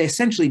loss. So they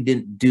essentially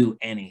didn't do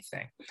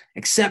anything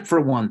except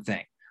for one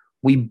thing.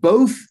 We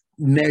both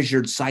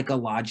measured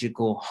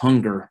psychological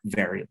hunger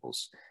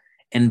variables.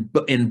 And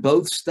in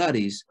both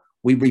studies,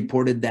 we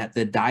reported that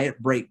the diet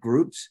break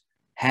groups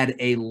had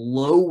a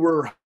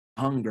lower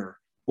hunger,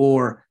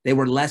 or they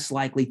were less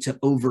likely to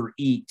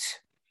overeat,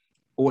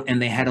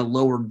 and they had a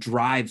lower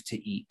drive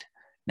to eat.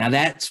 Now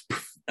that's,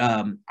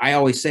 I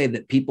always say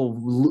that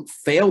people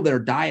fail their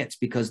diets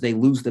because they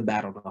lose the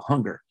battle to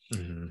hunger.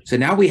 Mm-hmm. So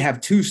now we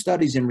have two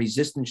studies in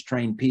resistance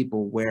trained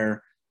people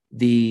where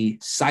the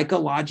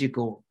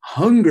psychological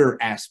hunger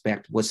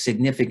aspect was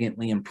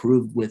significantly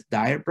improved with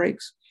diet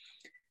breaks.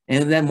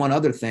 And then one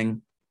other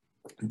thing,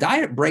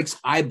 diet breaks,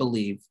 I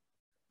believe,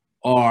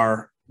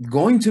 are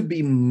going to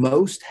be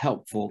most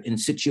helpful in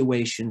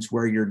situations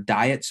where your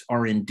diets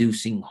are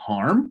inducing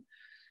harm.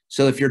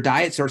 So if your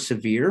diets are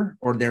severe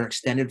or they're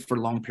extended for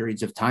long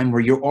periods of time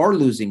where you are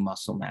losing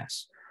muscle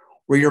mass,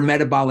 where your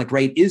metabolic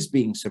rate is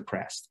being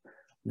suppressed,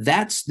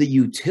 that's the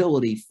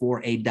utility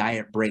for a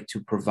diet break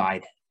to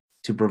provide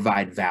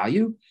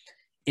value.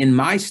 In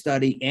my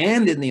study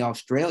and in the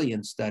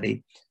Australian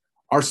study,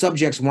 our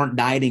subjects weren't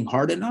dieting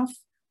hard enough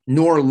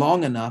nor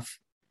long enough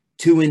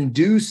to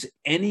induce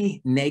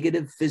any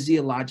negative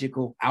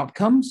physiological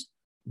outcomes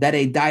that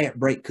a diet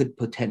break could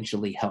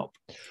potentially help.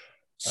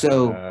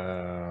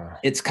 So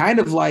it's kind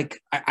of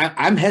like,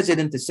 I'm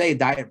hesitant to say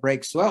diet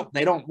breaks, well,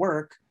 they don't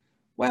work.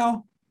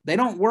 Well, they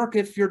don't work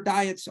if your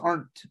diets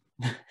aren't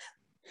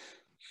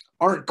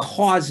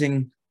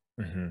causing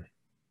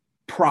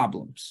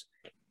problems.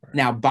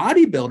 Now,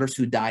 bodybuilders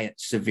who diet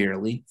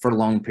severely for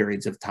long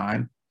periods of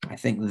time, I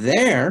think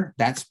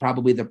that's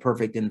probably the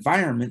perfect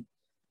environment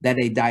that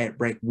a diet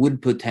break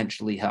would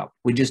potentially help.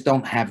 We just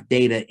don't have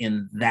data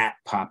in that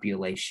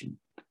population.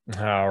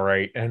 All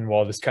right. And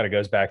while this kind of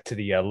goes back to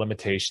the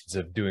limitations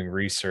of doing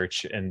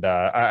research, and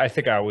I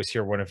think I always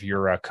hear one of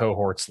your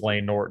cohorts,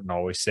 Lane Norton,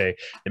 always say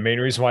the main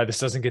reason why this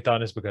doesn't get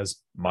done is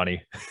because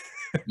money.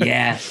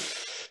 Yeah.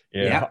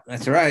 Yeah,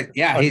 that's right.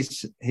 Yeah,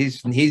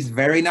 he's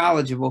very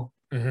knowledgeable.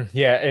 Mm-hmm.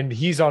 Yeah, and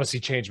he's honestly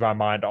changed my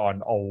mind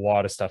on a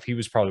lot of stuff. He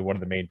was probably one of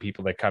the main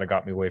people that kind of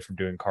got me away from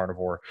doing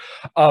carnivore.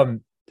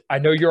 I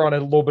know you're on a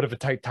little bit of a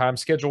tight time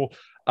schedule.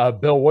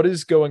 Bill, what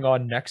is going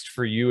on next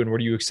for you, and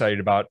what are you excited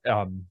about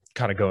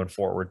kind of going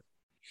forward?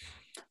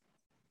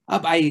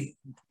 I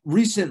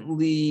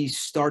recently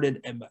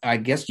started, I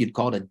guess you'd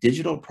call it a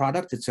digital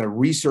product. It's a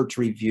research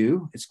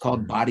review. It's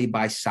called Body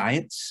by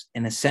Science.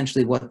 And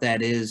essentially what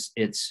that is,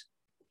 it's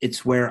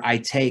where I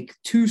take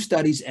 2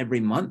 studies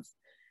every month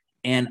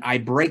and I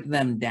break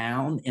them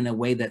down in a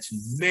way that's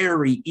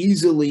very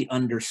easily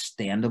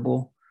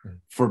understandable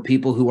for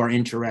people who are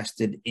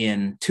interested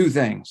in 2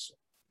 things.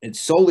 It's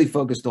solely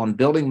focused on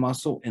building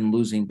muscle and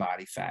losing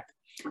body fat.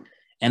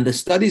 And the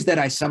studies that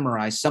I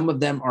summarize, some of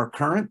them are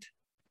current.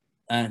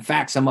 In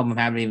fact, some of them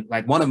haven't even,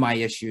 like one of my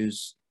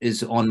issues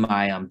is on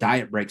my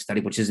diet break study,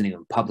 which isn't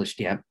even published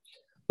yet.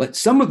 But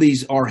some of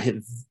these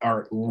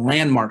are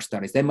landmark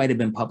studies. They might have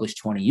been published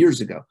 20 years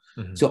ago.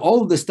 Mm-hmm. So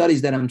all of the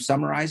studies that I'm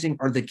summarizing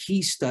are the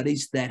key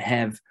studies that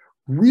have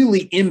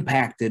really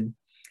impacted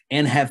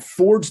and have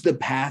forged the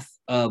path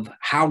of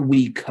how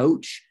we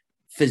coach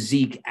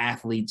physique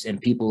athletes and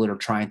people that are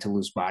trying to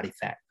lose body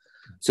fat.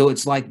 So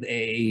it's like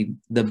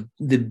the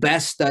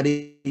best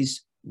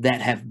studies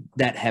that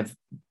have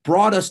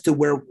brought us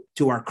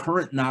to our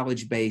current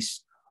knowledge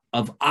base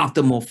of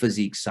optimal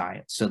physique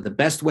science. So the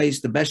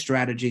best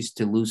strategies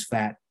to lose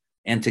fat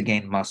and to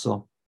gain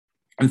muscle.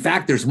 In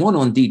fact, there's one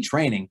on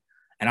detraining,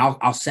 and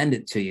I'll send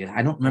it to you.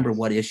 I don't remember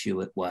what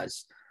issue it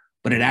was,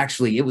 but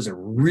it was a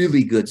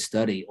really good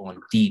study on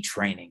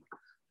detraining.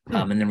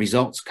 And the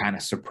results kind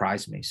of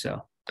surprised me.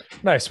 So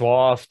nice. Well,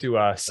 I'll have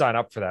to sign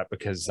up for that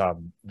because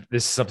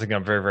this is something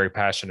I'm very, very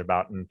passionate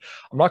about, and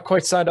I'm not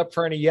quite signed up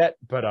for any yet,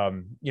 but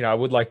I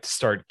would like to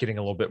start getting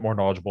a little bit more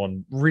knowledgeable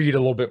and read a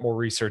little bit more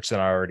research than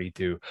I already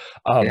do.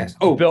 Yes.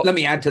 Oh, Bill, let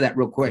me add to that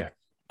real quick.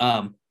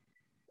 Yeah.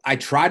 I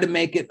try to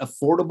make it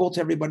affordable to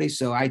everybody,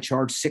 so I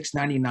charge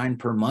 $6.99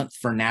 per month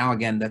for now.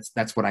 Again,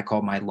 that's what I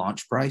call my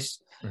launch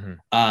price.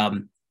 Mm-hmm.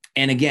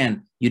 And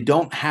again, you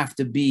don't have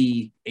to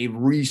be a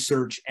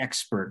research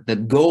expert. The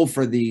goal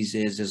for these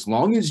is as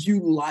long as you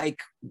like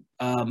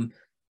to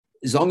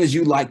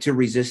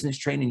resistance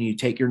train and you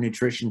take your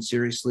nutrition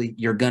seriously,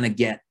 you're going to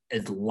get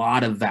a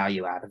lot of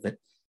value out of it.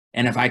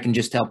 And if I can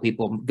just tell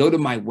people, go to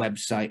my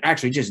website,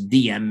 actually just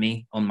DM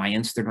me on my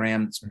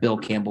Instagram. It's Bill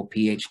Campbell,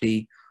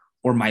 PhD,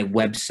 or my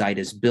website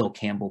is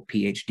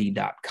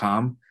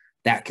billcampbellphd.com.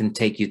 That can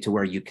take you to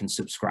where you can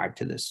subscribe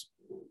to this.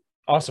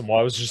 Awesome. Well,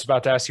 I was just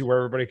about to ask you where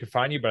everybody could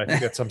find you, but I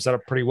think that sums it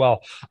up pretty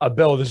well.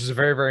 Bill, this is a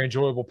very, very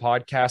enjoyable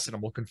podcast, and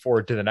I'm looking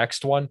forward to the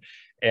next one.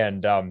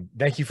 And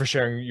thank you for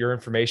sharing your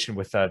information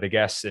with the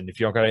guests. And if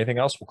you don't got anything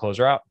else, we'll close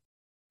her out.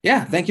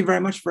 Yeah. Thank you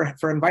very much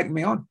for inviting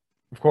me on.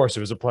 Of course.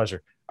 It was a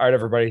pleasure. All right,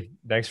 everybody.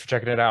 Thanks for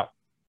checking it out.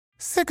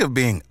 Sick of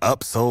being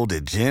upsold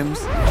at gyms?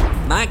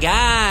 My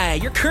guy,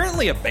 you're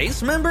currently a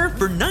base member?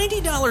 For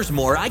 $90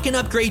 more, I can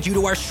upgrade you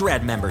to our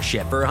Shred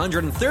membership. For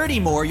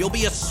 $130 more, you'll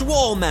be a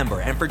Swole member.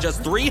 And for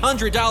just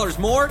 $300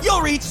 more,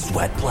 you'll reach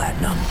Sweat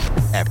Platinum.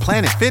 At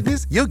Planet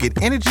Fitness, you'll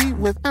get energy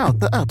without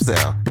the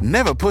upsell.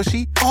 Never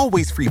pushy,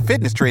 always free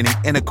fitness training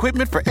and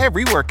equipment for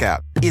every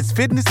workout. It's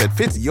fitness that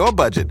fits your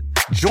budget.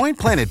 Join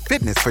Planet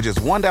Fitness for just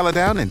 $1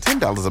 down and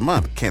 $10 a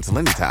month. Cancel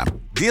anytime.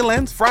 Deal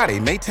ends Friday,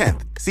 May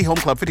 10th. See Home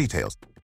Club for details.